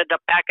ever ended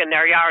up back in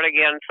their yard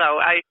again. So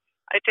I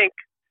think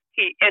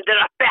he ended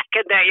up back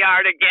in that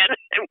yard again,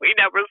 and we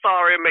never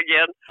saw him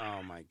again.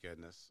 Oh my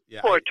goodness!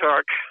 Yeah, poor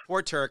Turk.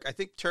 Poor Turk. I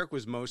think Turk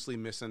was mostly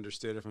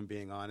misunderstood, if I'm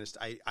being honest.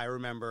 I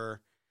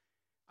remember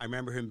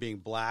him being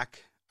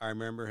black. I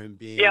remember him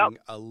being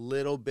a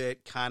little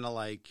bit kind of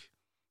like,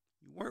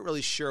 you weren't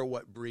really sure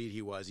what breed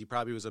he was. He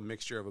probably was a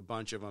mixture of a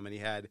bunch of them, and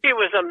he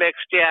was a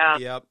mixed, yeah.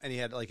 Yep, and he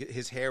had like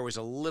his hair was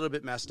a little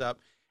bit messed up,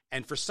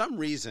 and for some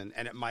reason,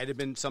 and it might have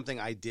been something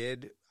I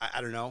did,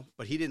 I don't know,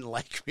 but he didn't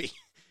like me.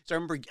 So I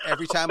remember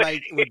every time I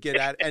would get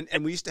at,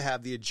 and we used to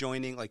have the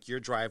adjoining, like your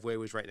driveway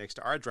was right next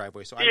to our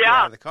driveway, so I'd get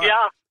out of the car,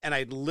 and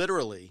I'd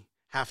literally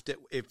have to,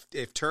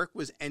 if Turk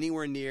was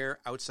anywhere near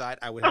outside,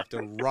 I would have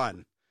to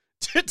run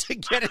to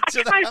get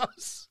into the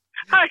house.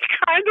 I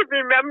kind of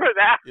remember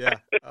that. Yeah.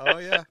 Oh,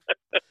 yeah.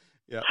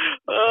 Yeah.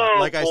 Oh,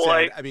 like I boy.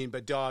 said, I mean,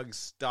 but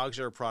dogs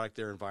are a product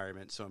of their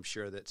environment, so I'm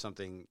sure that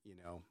something,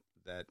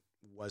 that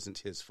wasn't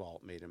his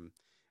fault made him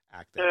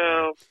act that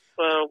way.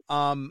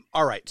 Well.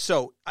 All right.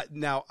 So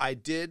now I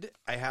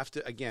have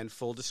to, again,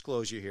 full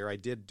disclosure here, I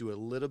did do a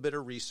little bit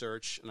of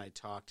research, and I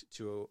talked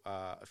to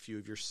a few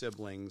of your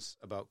siblings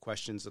about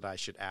questions that I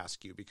should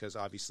ask you, because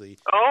obviously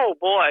oh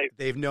boy,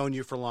 they've known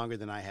you for longer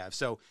than I have.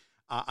 So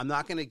I'm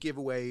not going to give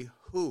away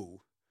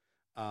who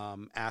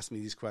asked me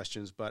these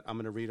questions, but I'm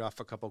going to read off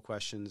a couple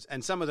questions,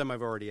 and some of them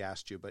I've already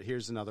asked you, but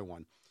here's another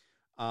one.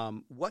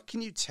 What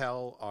can you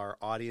tell our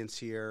audience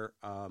here,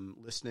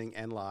 listening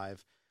and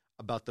live,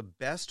 about the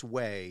best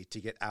way to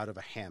get out of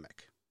a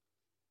hammock?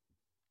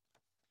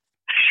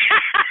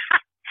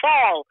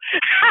 Fall.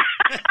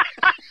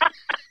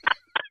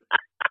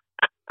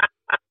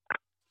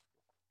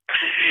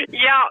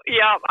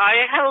 Yeah.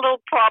 I had a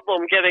little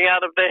problem getting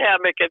out of the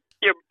hammock at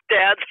your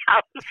dad's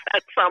house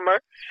that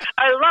summer.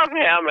 I love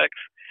hammocks,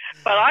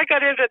 but I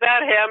got into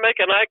that hammock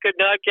and I could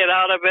not get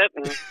out of it.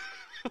 And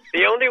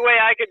The only way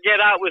I could get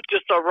out was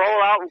just to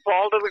roll out and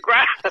fall to the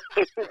ground.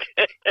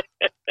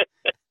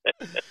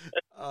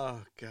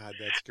 Oh, God,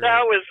 that's great.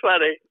 That was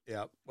funny.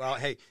 Yeah. Well,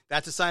 hey,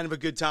 that's a sign of a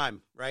good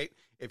time, right?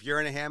 If you're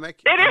in a hammock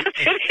It is.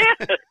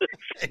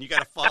 and you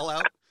got to fall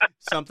out,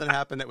 something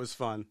happened that was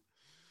fun.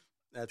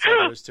 That's all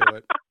there is to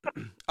it.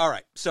 All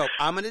right. So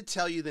I'm going to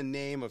tell you the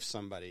name of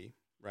somebody,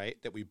 right,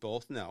 that we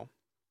both know.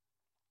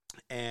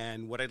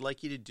 And what I'd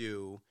like you to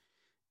do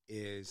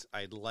is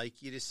I'd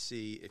like you to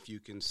see if you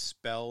can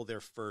spell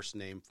their first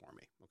name for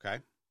me, okay?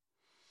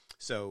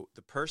 So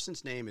the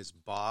person's name is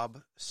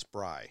Bob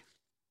Spry.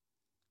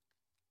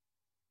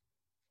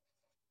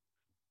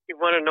 You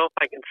want to know if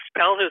I can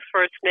spell his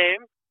first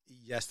name?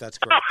 Yes, that's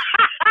correct.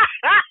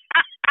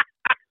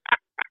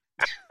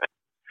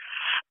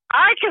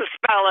 I can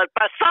spell it,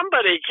 but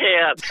somebody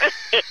can't.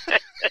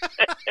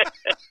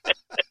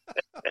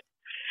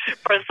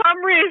 For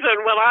some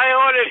reason, when I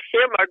ordered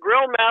him a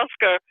grill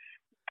master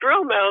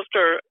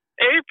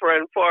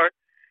apron for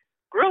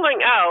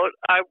grilling out,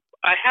 I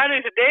had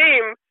his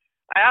name.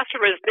 I asked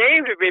for his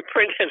name to be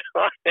printed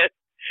on it,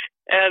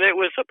 and it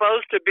was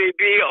supposed to be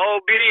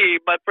B-O-B,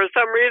 but for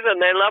some reason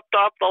they left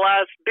off the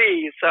last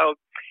B. So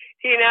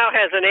he now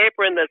has an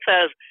apron that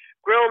says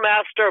Grill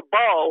Master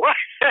Bo.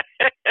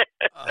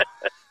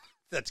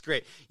 That's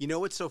great. You know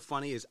what's so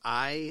funny is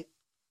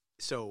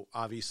so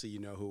obviously you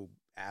know who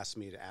asked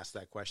me to ask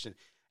that question,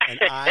 and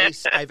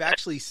I've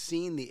actually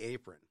seen the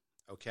apron,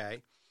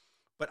 okay?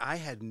 But I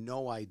had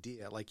no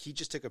idea. Like, he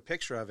just took a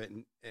picture of it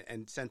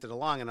and sent it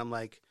along, and I'm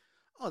like,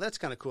 oh, that's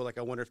kind of cool. Like,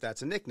 I wonder if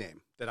that's a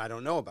nickname that I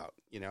don't know about.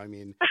 You know, I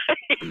mean,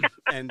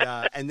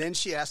 and then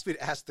she asked me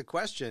to ask the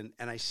question,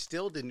 and I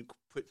still didn't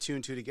put two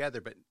and two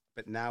together, but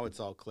now it's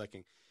all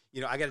clicking.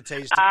 You know, I got to tell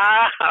you.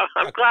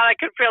 I'm glad I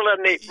could fill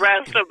in the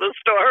rest of the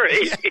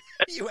story. Yeah,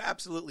 you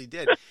absolutely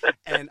did.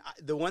 And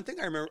the one thing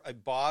I remember,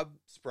 Bob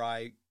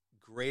Spry,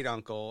 great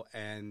uncle,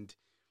 and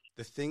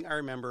the thing I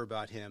remember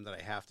about him that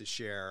I have to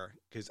share,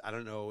 because I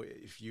don't know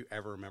if you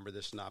ever remember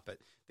this or not, but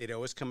they'd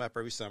always come up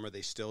every summer.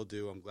 They still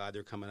do. I'm glad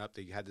they're coming up.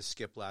 They had to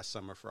skip last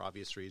summer for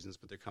obvious reasons,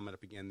 but they're coming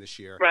up again this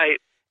year. Right.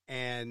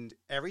 And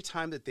every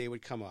time that they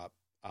would come up,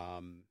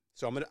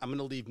 so I'm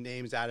gonna leave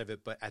names out of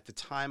it, but at the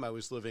time I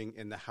was living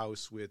in the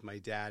house with my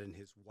dad and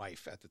his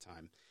wife at the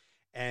time.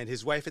 And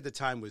his wife at the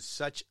time was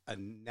such a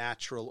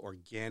natural,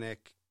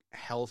 organic,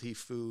 healthy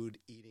food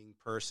eating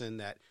person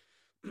that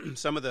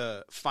some of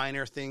the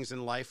finer things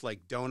in life,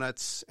 like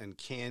donuts and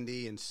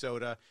candy and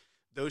soda,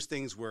 those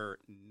things were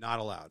not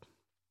allowed.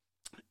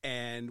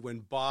 And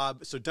when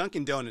so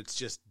Dunkin' Donuts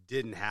just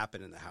didn't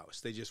happen in the house.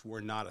 They just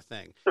were not a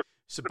thing.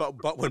 So,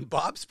 but when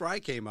Bob Spry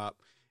came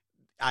up,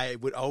 I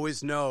would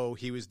always know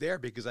he was there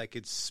because I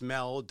could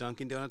smell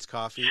Dunkin' Donuts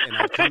coffee, and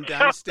I'd come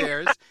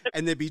downstairs,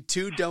 and there'd be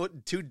two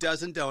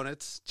dozen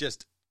donuts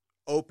just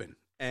open,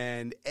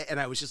 and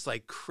I was just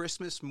like,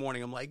 Christmas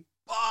morning, I'm like,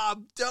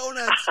 Bob,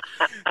 donuts,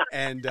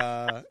 and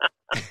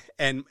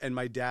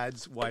my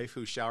dad's wife,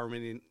 who shall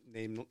remain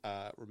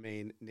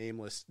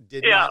nameless,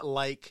 did not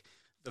like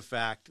the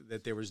fact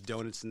that there was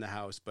donuts in the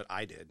house, but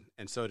I did,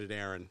 and so did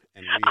Aaron,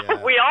 and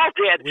we all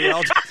did. We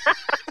all did.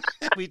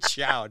 We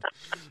chowed.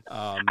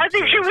 I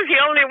think she was the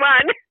only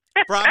one.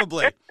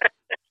 Probably.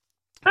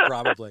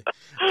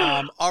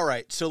 All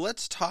right. So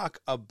let's talk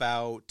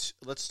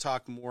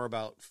more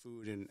about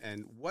food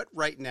and what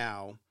right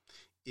now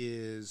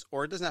is,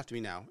 or it doesn't have to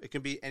be now. It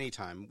can be any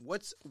time.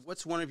 What's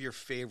one of your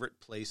favorite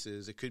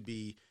places? It could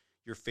be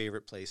your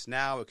favorite place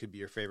now. It could be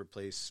your favorite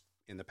place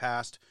in the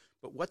past.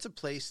 But what's a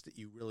place that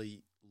you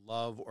really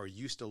love or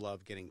used to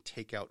love getting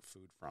takeout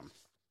food from?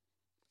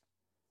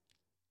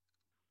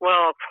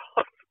 Well,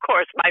 of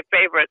course, my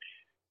favorite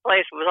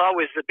place was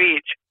always the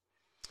beach.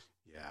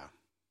 Yeah.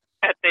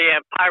 At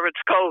the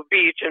Pirates Cove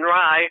Beach in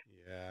Rye.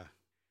 Yeah.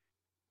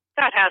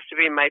 That has to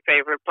be my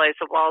favorite place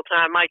of all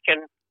time. I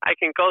can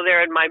go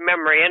there in my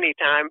memory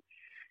anytime.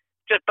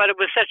 But it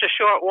was such a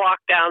short walk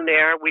down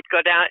there. We'd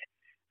go down.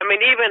 I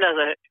mean, even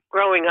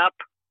growing up,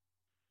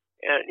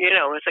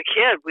 as a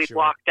kid, we'd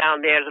walk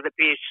down there to the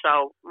beach.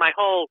 So my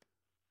whole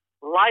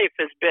life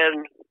that's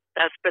been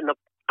the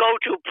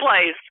go-to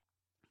place.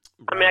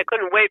 Right. I mean, I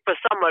couldn't wait for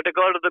summer to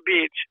go to the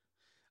beach.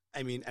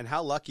 I mean, and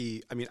how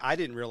lucky, I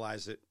didn't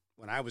realize it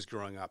when I was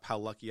growing up, how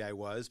lucky I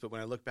was. But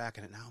when I look back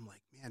at it now, I'm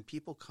like, man,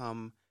 people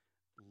come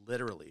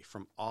literally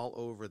from all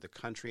over the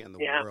country and the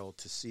world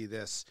to see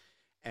this.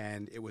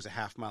 And it was a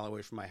half mile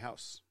away from my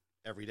house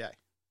every day.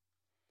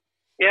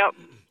 Yep.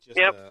 Just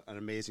an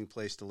amazing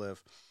place to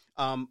live.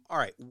 All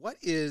right. What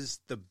is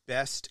the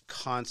best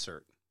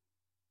concert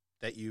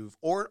that you've,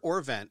 or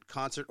event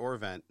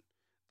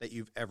that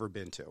you've ever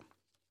been to?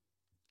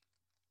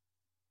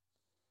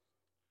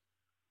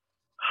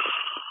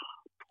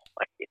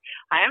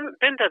 I haven't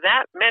been to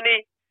that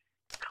many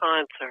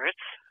concerts.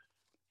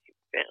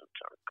 Events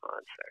or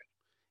concerts.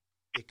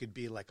 It could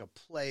be like a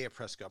play at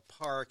Prescott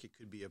Park. It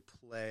could be a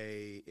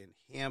play in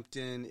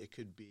Hampton. It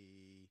could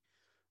be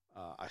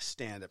a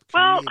stand-up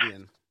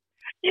comedian.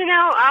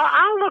 Well,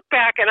 I'll look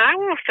back and I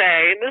will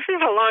say, and this is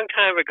a long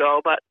time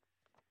ago, but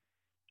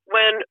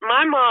when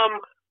my mom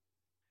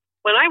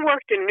when I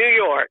worked in New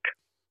York,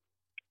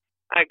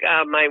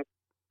 my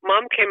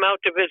mom came out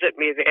to visit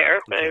me there.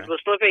 Okay. I was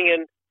living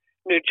in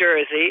New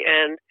Jersey,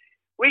 and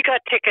we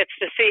got tickets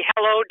to see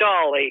Hello,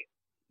 Dolly.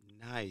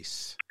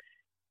 Nice.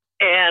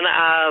 And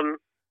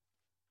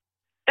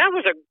that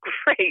was a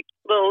great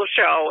little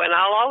show, and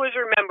I'll always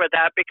remember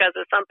that because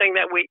it's something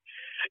that we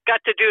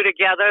got to do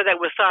together that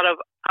was sort of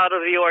out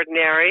of the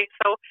ordinary.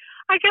 So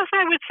I guess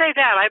I would say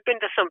that. I've been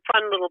to some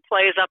fun little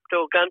plays up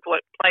to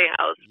Ogunquit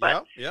Playhouse,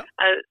 but Yep.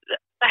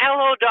 the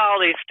Hello,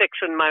 Dolly sticks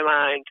in my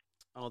mind.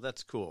 Oh,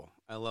 that's cool.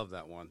 I love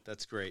that one.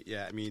 That's great.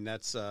 Yeah, I mean,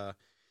 that's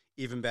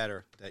even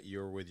better that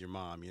you're with your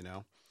mom, you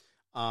know?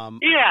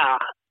 Yeah.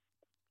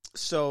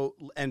 So,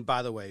 and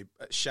by the way,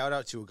 shout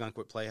out to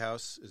Ogunquit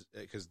Playhouse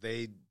because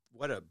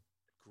what a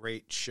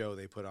great show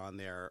they put on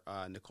there.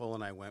 Nicole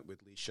and I went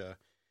with Leisha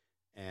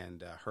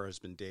and her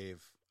husband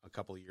Dave a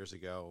couple of years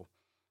ago.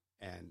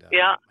 And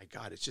my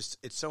God, it's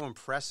so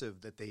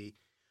impressive that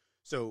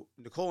so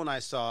Nicole and I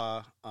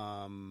saw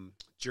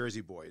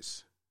Jersey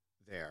Boys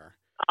there.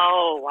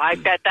 Oh, I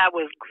bet that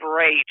was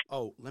great.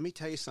 Oh, let me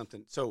tell you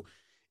something. So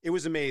it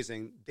was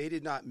amazing. They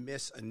did not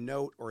miss a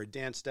note or a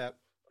dance step,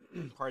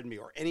 pardon me,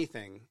 or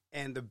anything.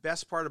 And the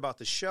best part about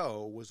the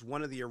show was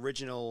one of the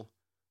original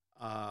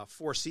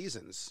Four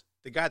Seasons.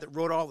 The guy that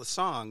wrote all the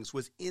songs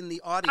was in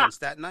the audience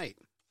that night.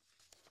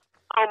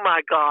 Oh,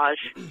 my gosh.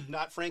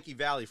 Not Frankie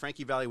Valli.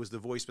 Frankie Valli was the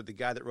voice, but the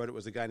guy that wrote it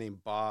was a guy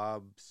named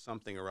Bob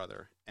something or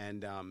other.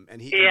 And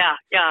he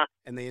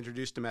and they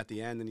introduced him at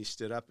the end, and he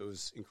stood up. It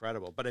was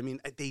incredible. But I mean,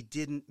 they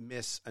didn't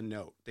miss a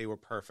note. They were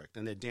perfect,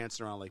 and they're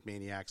dancing around like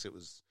maniacs. It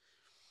was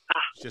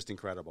just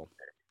incredible.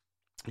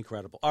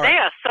 Incredible. All right. They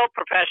are so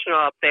professional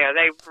up there.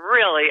 They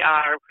really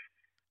are.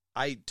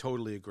 I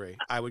totally agree.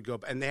 I would go,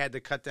 and they had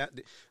to cut that.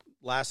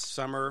 Last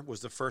summer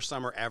was the first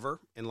summer ever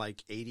in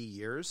like 80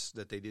 years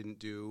that they didn't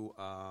do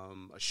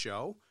a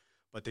show,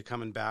 but they're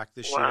coming back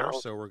this year,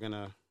 so we're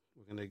gonna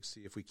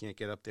see if we can't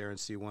get up there and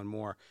see one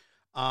more.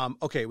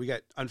 Okay,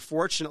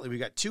 unfortunately we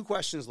got 2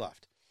 questions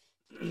left,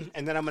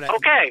 and then I'm gonna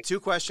 2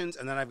 questions,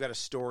 and then I've got a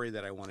story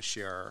that I want to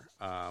share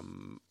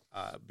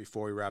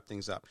before we wrap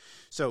things up.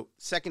 So,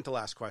 second to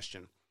last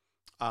question.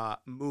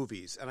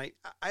 Movies, and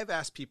I've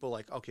asked people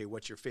like, okay,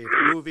 what's your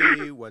favorite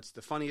movie? What's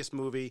the funniest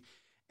movie?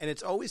 And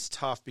it's always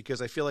tough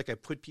because I feel like I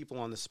put people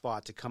on the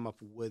spot to come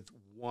up with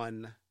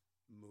one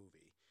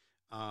movie.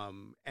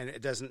 And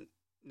it doesn't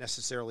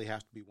necessarily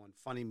have to be one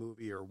funny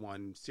movie or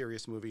one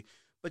serious movie,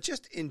 but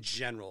just in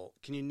general,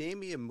 can you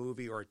name me a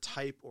movie or a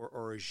type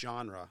or a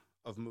genre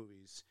of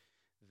movies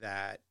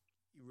that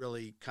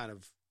really kind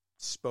of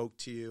spoke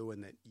to you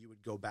and that you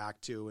would go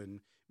back to, and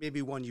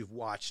maybe one you've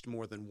watched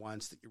more than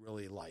once that you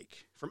really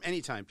like from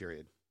any time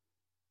period?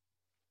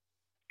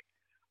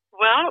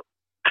 Well,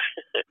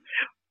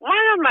 one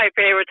of my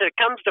favorites that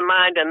comes to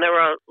mind, and there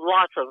are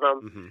lots of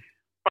them,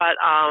 but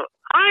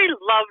I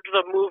loved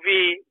the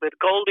movie with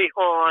Goldie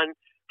Hawn,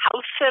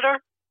 House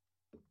Sitter.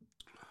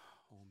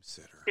 Home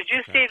Sitter. Did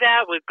you see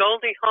that with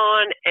Goldie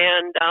Hawn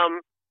and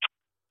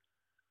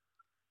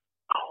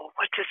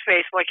what's his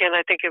face? Why can't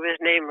I think of his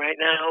name right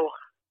now?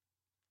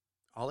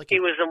 He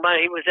was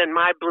in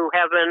My Blue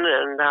Heaven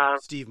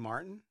and Steve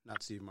Martin,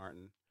 not Steve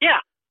Martin. Yeah.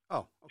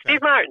 Oh, okay.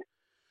 Steve Martin.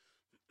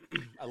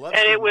 I love. And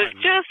Steve it was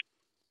Martin. just.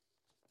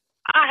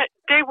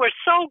 They were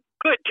so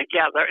good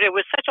together. It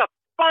was such a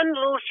fun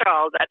little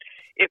show that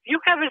if you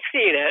haven't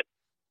seen it,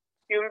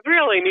 you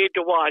really need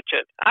to watch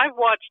it. I've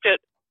watched it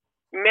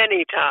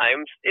many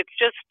times. It's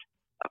just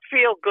a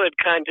feel-good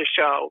kind of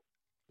show.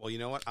 Well, you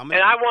know what? And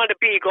I want to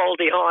be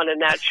Goldie Hawn in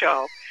that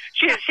show.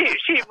 She said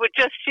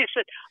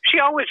she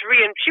always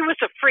she was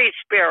a free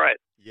spirit.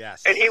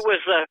 Yes. And he was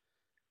the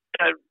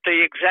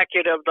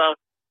executive, the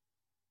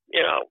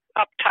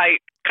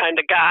uptight kind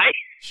of guy.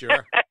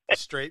 Sure, a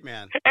straight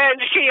man. And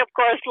she, of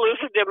course,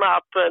 loosened him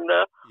up, and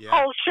the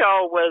whole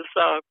show was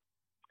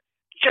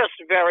just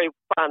very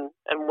fun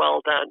and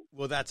well done.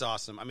 Well, that's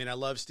awesome. I mean, I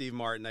love Steve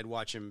Martin. I'd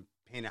watch him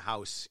paint a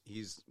house.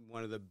 He's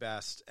one of the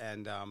best,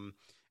 and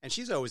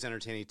she's always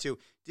entertaining too.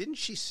 Didn't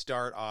she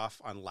start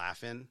off on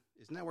Laugh-In?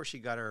 Isn't that where she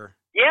got her?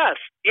 Yes.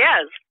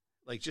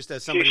 Like just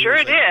as somebody she sure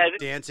who's did.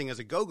 Dancing as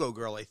a go-go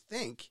girl, I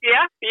think.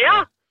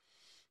 Yeah.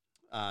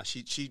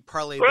 She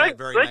parlayed that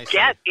very nicely. Good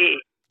Jackie.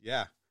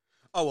 Yeah.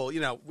 Oh,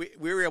 well,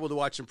 we were able to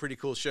watch some pretty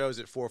cool shows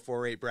at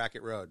 448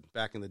 Brackett Road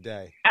back in the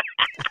day.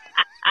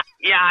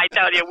 Yeah, I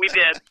tell you, we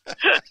did.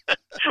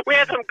 We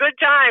had some good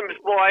times,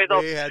 boy.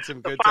 We had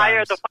some good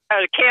times.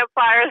 The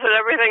campfires and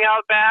everything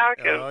out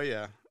back.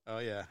 Oh,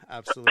 yeah,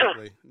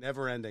 absolutely.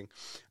 Never ending.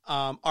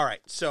 All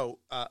right, so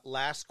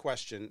last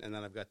question, and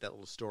then I've got that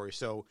little story.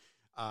 So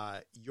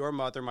your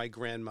mother, my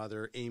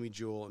grandmother, Amy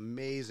Jewell,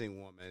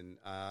 amazing woman,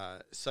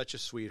 such a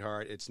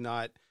sweetheart. It's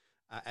not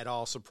at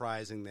all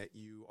surprising that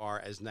you are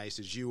as nice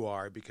as you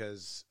are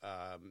because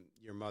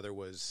your mother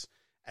was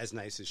as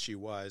nice as she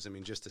was. I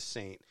mean, just a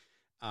saint.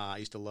 I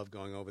used to love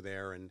going over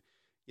there and,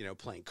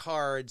 playing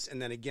cards. And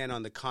then again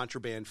on the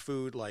contraband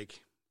food,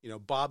 like,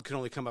 Bob could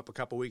only come up a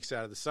couple weeks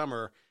out of the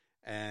summer.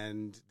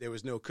 and there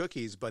was no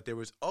cookies, but there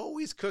was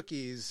always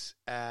cookies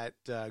at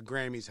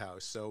Grammy's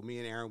house. So me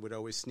and Aaron would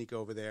always sneak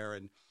over there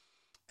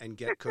and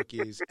get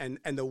cookies. and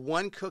the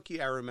one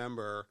cookie I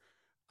remember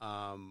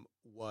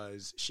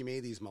was she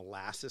made these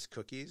molasses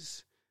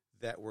cookies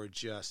that were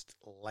just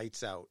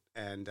lights out.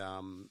 And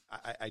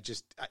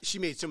she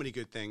made so many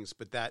good things,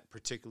 but that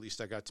particularly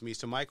stuck out to me.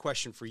 So my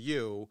question for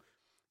you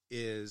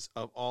is,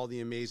 of all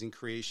the amazing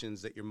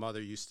creations that your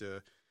mother used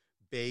to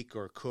bake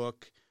or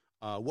cook,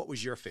 what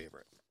was your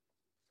favorite?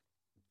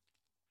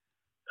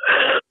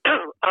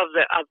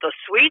 Of the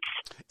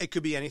sweets? It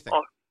could be anything.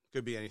 Oh.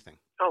 Could be anything.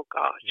 Oh,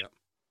 gosh. Yep.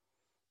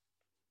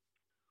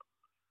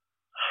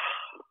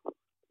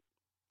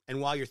 And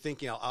while you're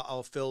thinking,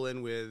 I'll fill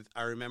in with,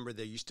 I remember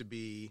there used to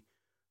be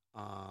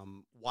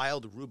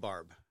wild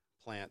rhubarb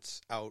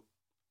plants out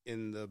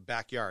in the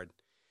backyard.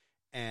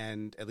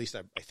 And at least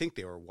I think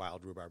they were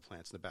wild rhubarb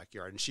plants in the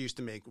backyard. And she used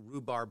to make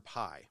rhubarb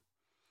pie.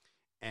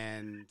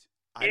 And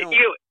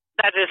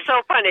that is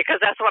so funny, because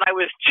that's what I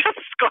was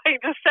just going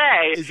to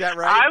say. Is that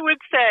right? I would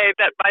say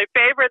that my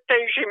favorite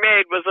thing she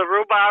made was a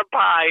rhubarb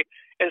pie.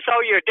 And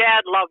so your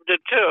dad loved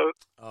it too.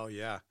 Oh,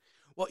 yeah.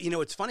 Well,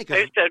 it's funny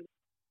because...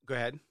 Go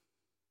ahead.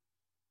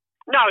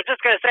 No, I was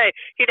just going to say,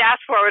 he'd ask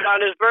for it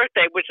on his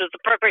birthday, which is the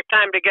perfect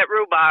time to get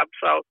rhubarb.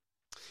 So,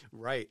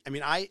 right. I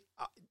mean,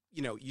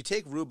 you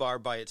take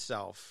rhubarb by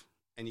itself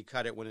and you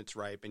cut it when it's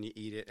ripe and you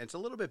eat it. And it's a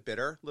little bit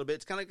bitter, a little bit.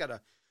 It's kind of got a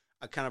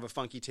kind of a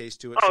funky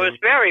taste to it. Oh, it's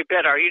very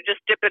bitter. You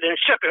just dip it in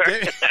sugar.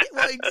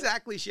 Well,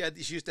 exactly. She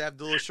used to have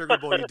the little sugar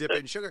bowl. You dip it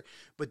in sugar.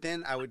 But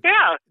then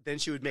then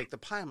she would make the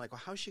pie. I'm like,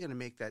 well, how's she going to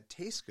make that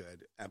taste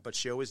good? But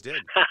she always did.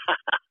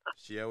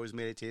 She always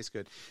made it taste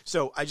good.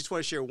 So I just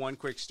want to share one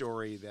quick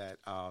story that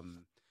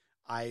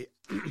I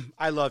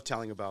love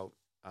telling about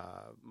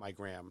my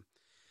Gram.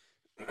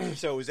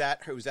 So it was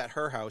at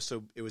her house.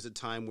 So it was a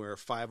time where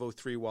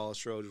 503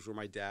 Wallace Road was where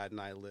my dad and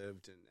I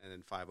lived, and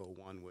then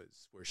 501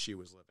 was where she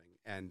was living.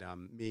 And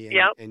me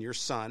and your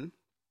son,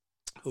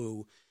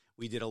 who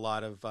we did a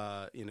lot of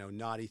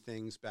naughty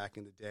things back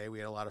in the day. We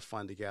had a lot of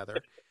fun together.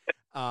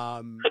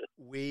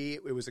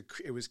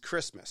 It was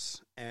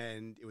Christmas,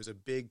 and it was a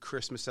big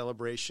Christmas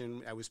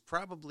celebration. I was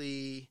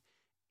probably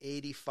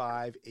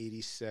 85,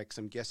 86.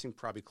 I'm guessing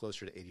probably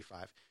closer to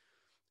 85.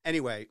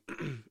 Anyway,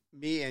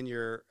 me and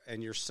your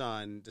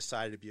son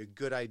decided it'd be a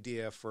good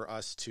idea for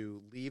us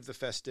to leave the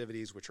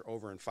festivities, which are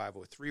over in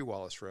 503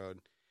 Wallace Road,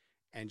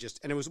 and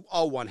it was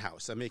all one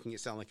house. I'm making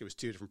it sound like it was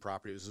two different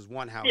properties. It was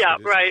one house. Yeah,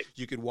 right.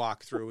 You could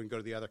walk through and go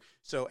to the other.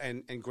 So,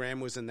 and Graham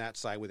was in that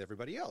side with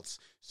everybody else.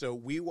 So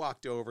we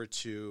walked over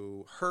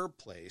to her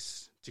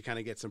place to kind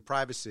of get some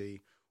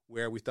privacy,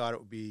 where we thought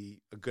it would be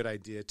a good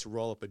idea to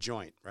roll up a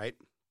joint, right?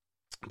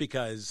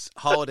 Because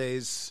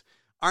holidays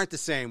aren't the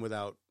same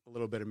without a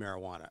little bit of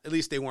marijuana. At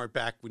least they weren't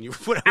back when I was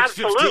 15.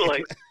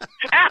 Absolutely.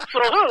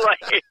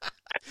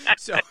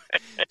 Absolutely.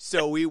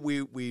 So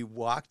we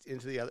walked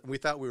into the other. We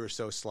thought we were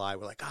so sly.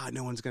 We're like,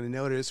 no one's going to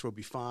notice. We'll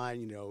be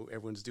fine.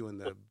 Everyone's doing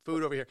the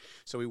food over here.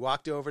 So we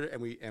walked over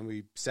and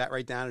we sat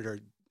right down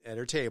at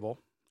her table.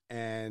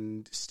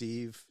 And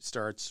Steve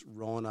starts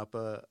rolling up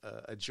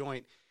a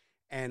joint.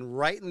 And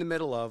right in the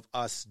middle of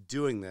us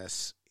doing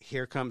this,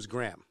 here comes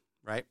Graham,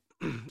 right?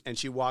 And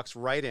she walks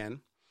right in.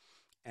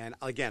 And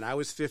again, I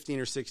was 15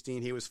 or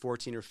 16. He was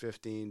 14 or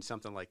 15,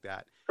 something like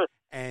that.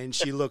 And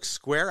she looked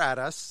square at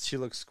us. She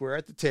looked square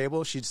at the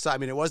table.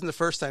 It wasn't the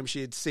first time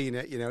she had seen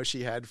it.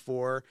 She had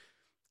 4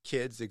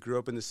 kids that grew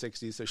up in the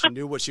 60s, so she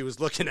knew what she was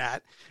looking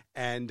at.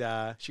 And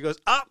she goes,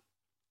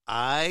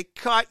 I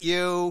caught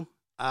you.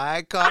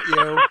 And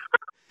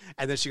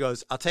then she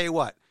goes, I'll tell you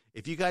what,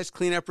 if you guys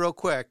clean up real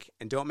quick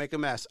and don't make a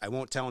mess, I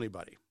won't tell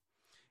anybody.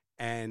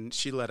 And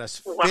she let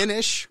us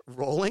finish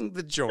rolling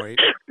the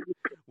joint.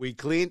 We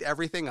cleaned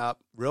everything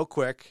up real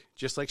quick,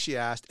 just like she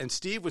asked. And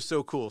Steve was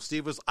so cool.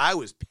 I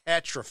was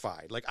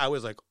petrified. Like, I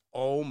was like,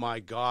 oh my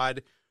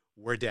God,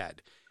 we're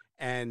dead.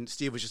 And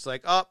Steve was just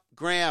like,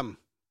 Graham,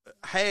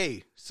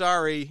 hey,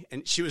 sorry.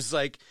 And she was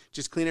like,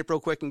 just clean it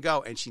real quick and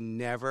go. And she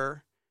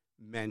never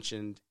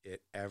mentioned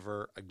it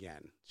ever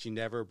again. She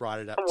never brought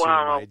it up to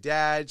my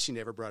dad. She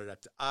never brought it up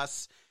to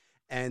us.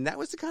 And that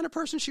was the kind of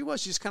person she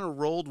was. She just kind of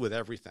rolled with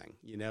everything.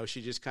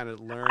 She just kind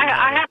of learned.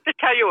 I have to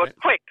tell you a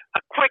quick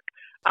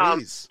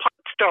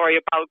story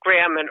about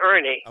Graham and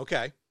Ernie.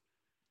 Okay.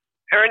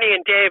 Ernie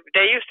and Dave,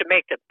 they used to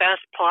make the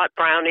best pot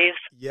brownies.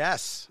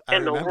 Yes,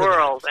 in the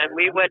world, and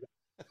we would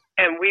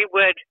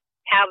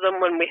have them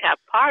when we have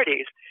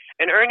parties.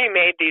 And Ernie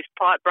made these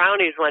pot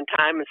brownies one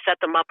time and set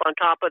them up on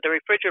top of the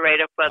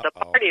refrigerator for the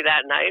party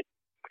that night.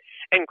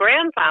 And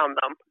Graham found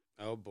them.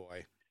 Oh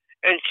boy!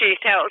 And she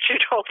told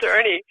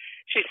Ernie,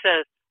 she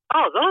says,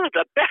 "Oh, those are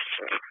the best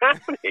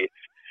brownies."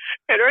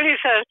 And Ernie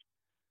says,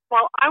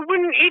 "Well, I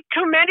wouldn't eat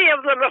too many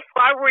of them if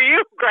I were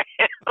you,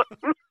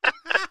 Graham."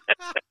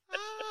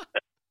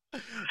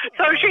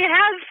 So she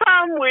has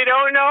some. We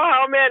don't know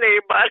how many,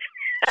 but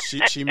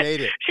she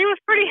made it. She was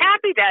pretty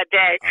happy that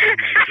day. Oh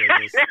my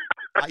goodness!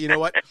 You know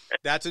what?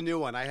 That's a new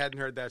one. I hadn't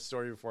heard that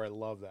story before. I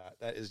love that.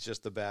 That is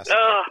just the best.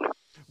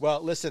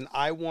 Well, listen,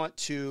 I want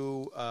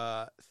to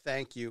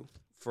thank you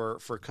for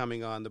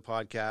coming on the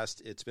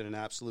podcast. It's been an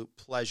absolute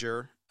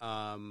pleasure.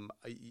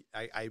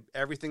 I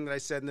everything that I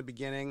said in the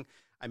beginning,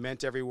 I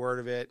meant every word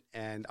of it,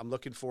 and I'm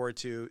looking forward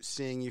to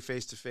seeing you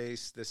face to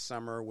face this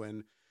summer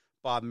when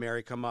Bob and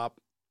Mary come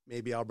up.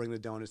 Maybe I'll bring the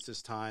donuts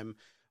this time.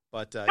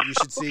 But you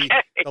should see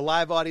the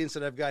live audience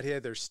that I've got here.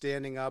 They're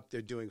standing up.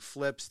 They're doing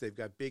flips. They've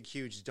got big,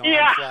 huge Dawn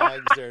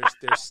flags.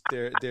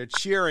 They're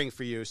cheering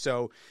for you.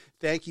 So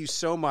thank you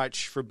so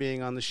much for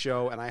being on the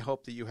show, and I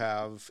hope that you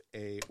have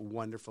a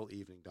wonderful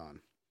evening, Dawn.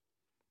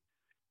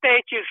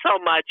 Thank you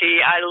so much,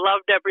 E. I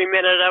loved every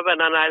minute of it,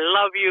 and I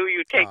love you.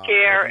 You take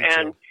care,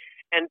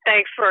 and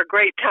thanks for a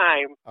great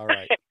time. All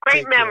right.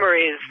 Great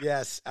memories.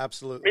 Yes,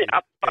 absolutely.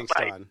 Yeah, thanks,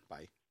 bye-bye. Dawn.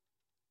 Bye.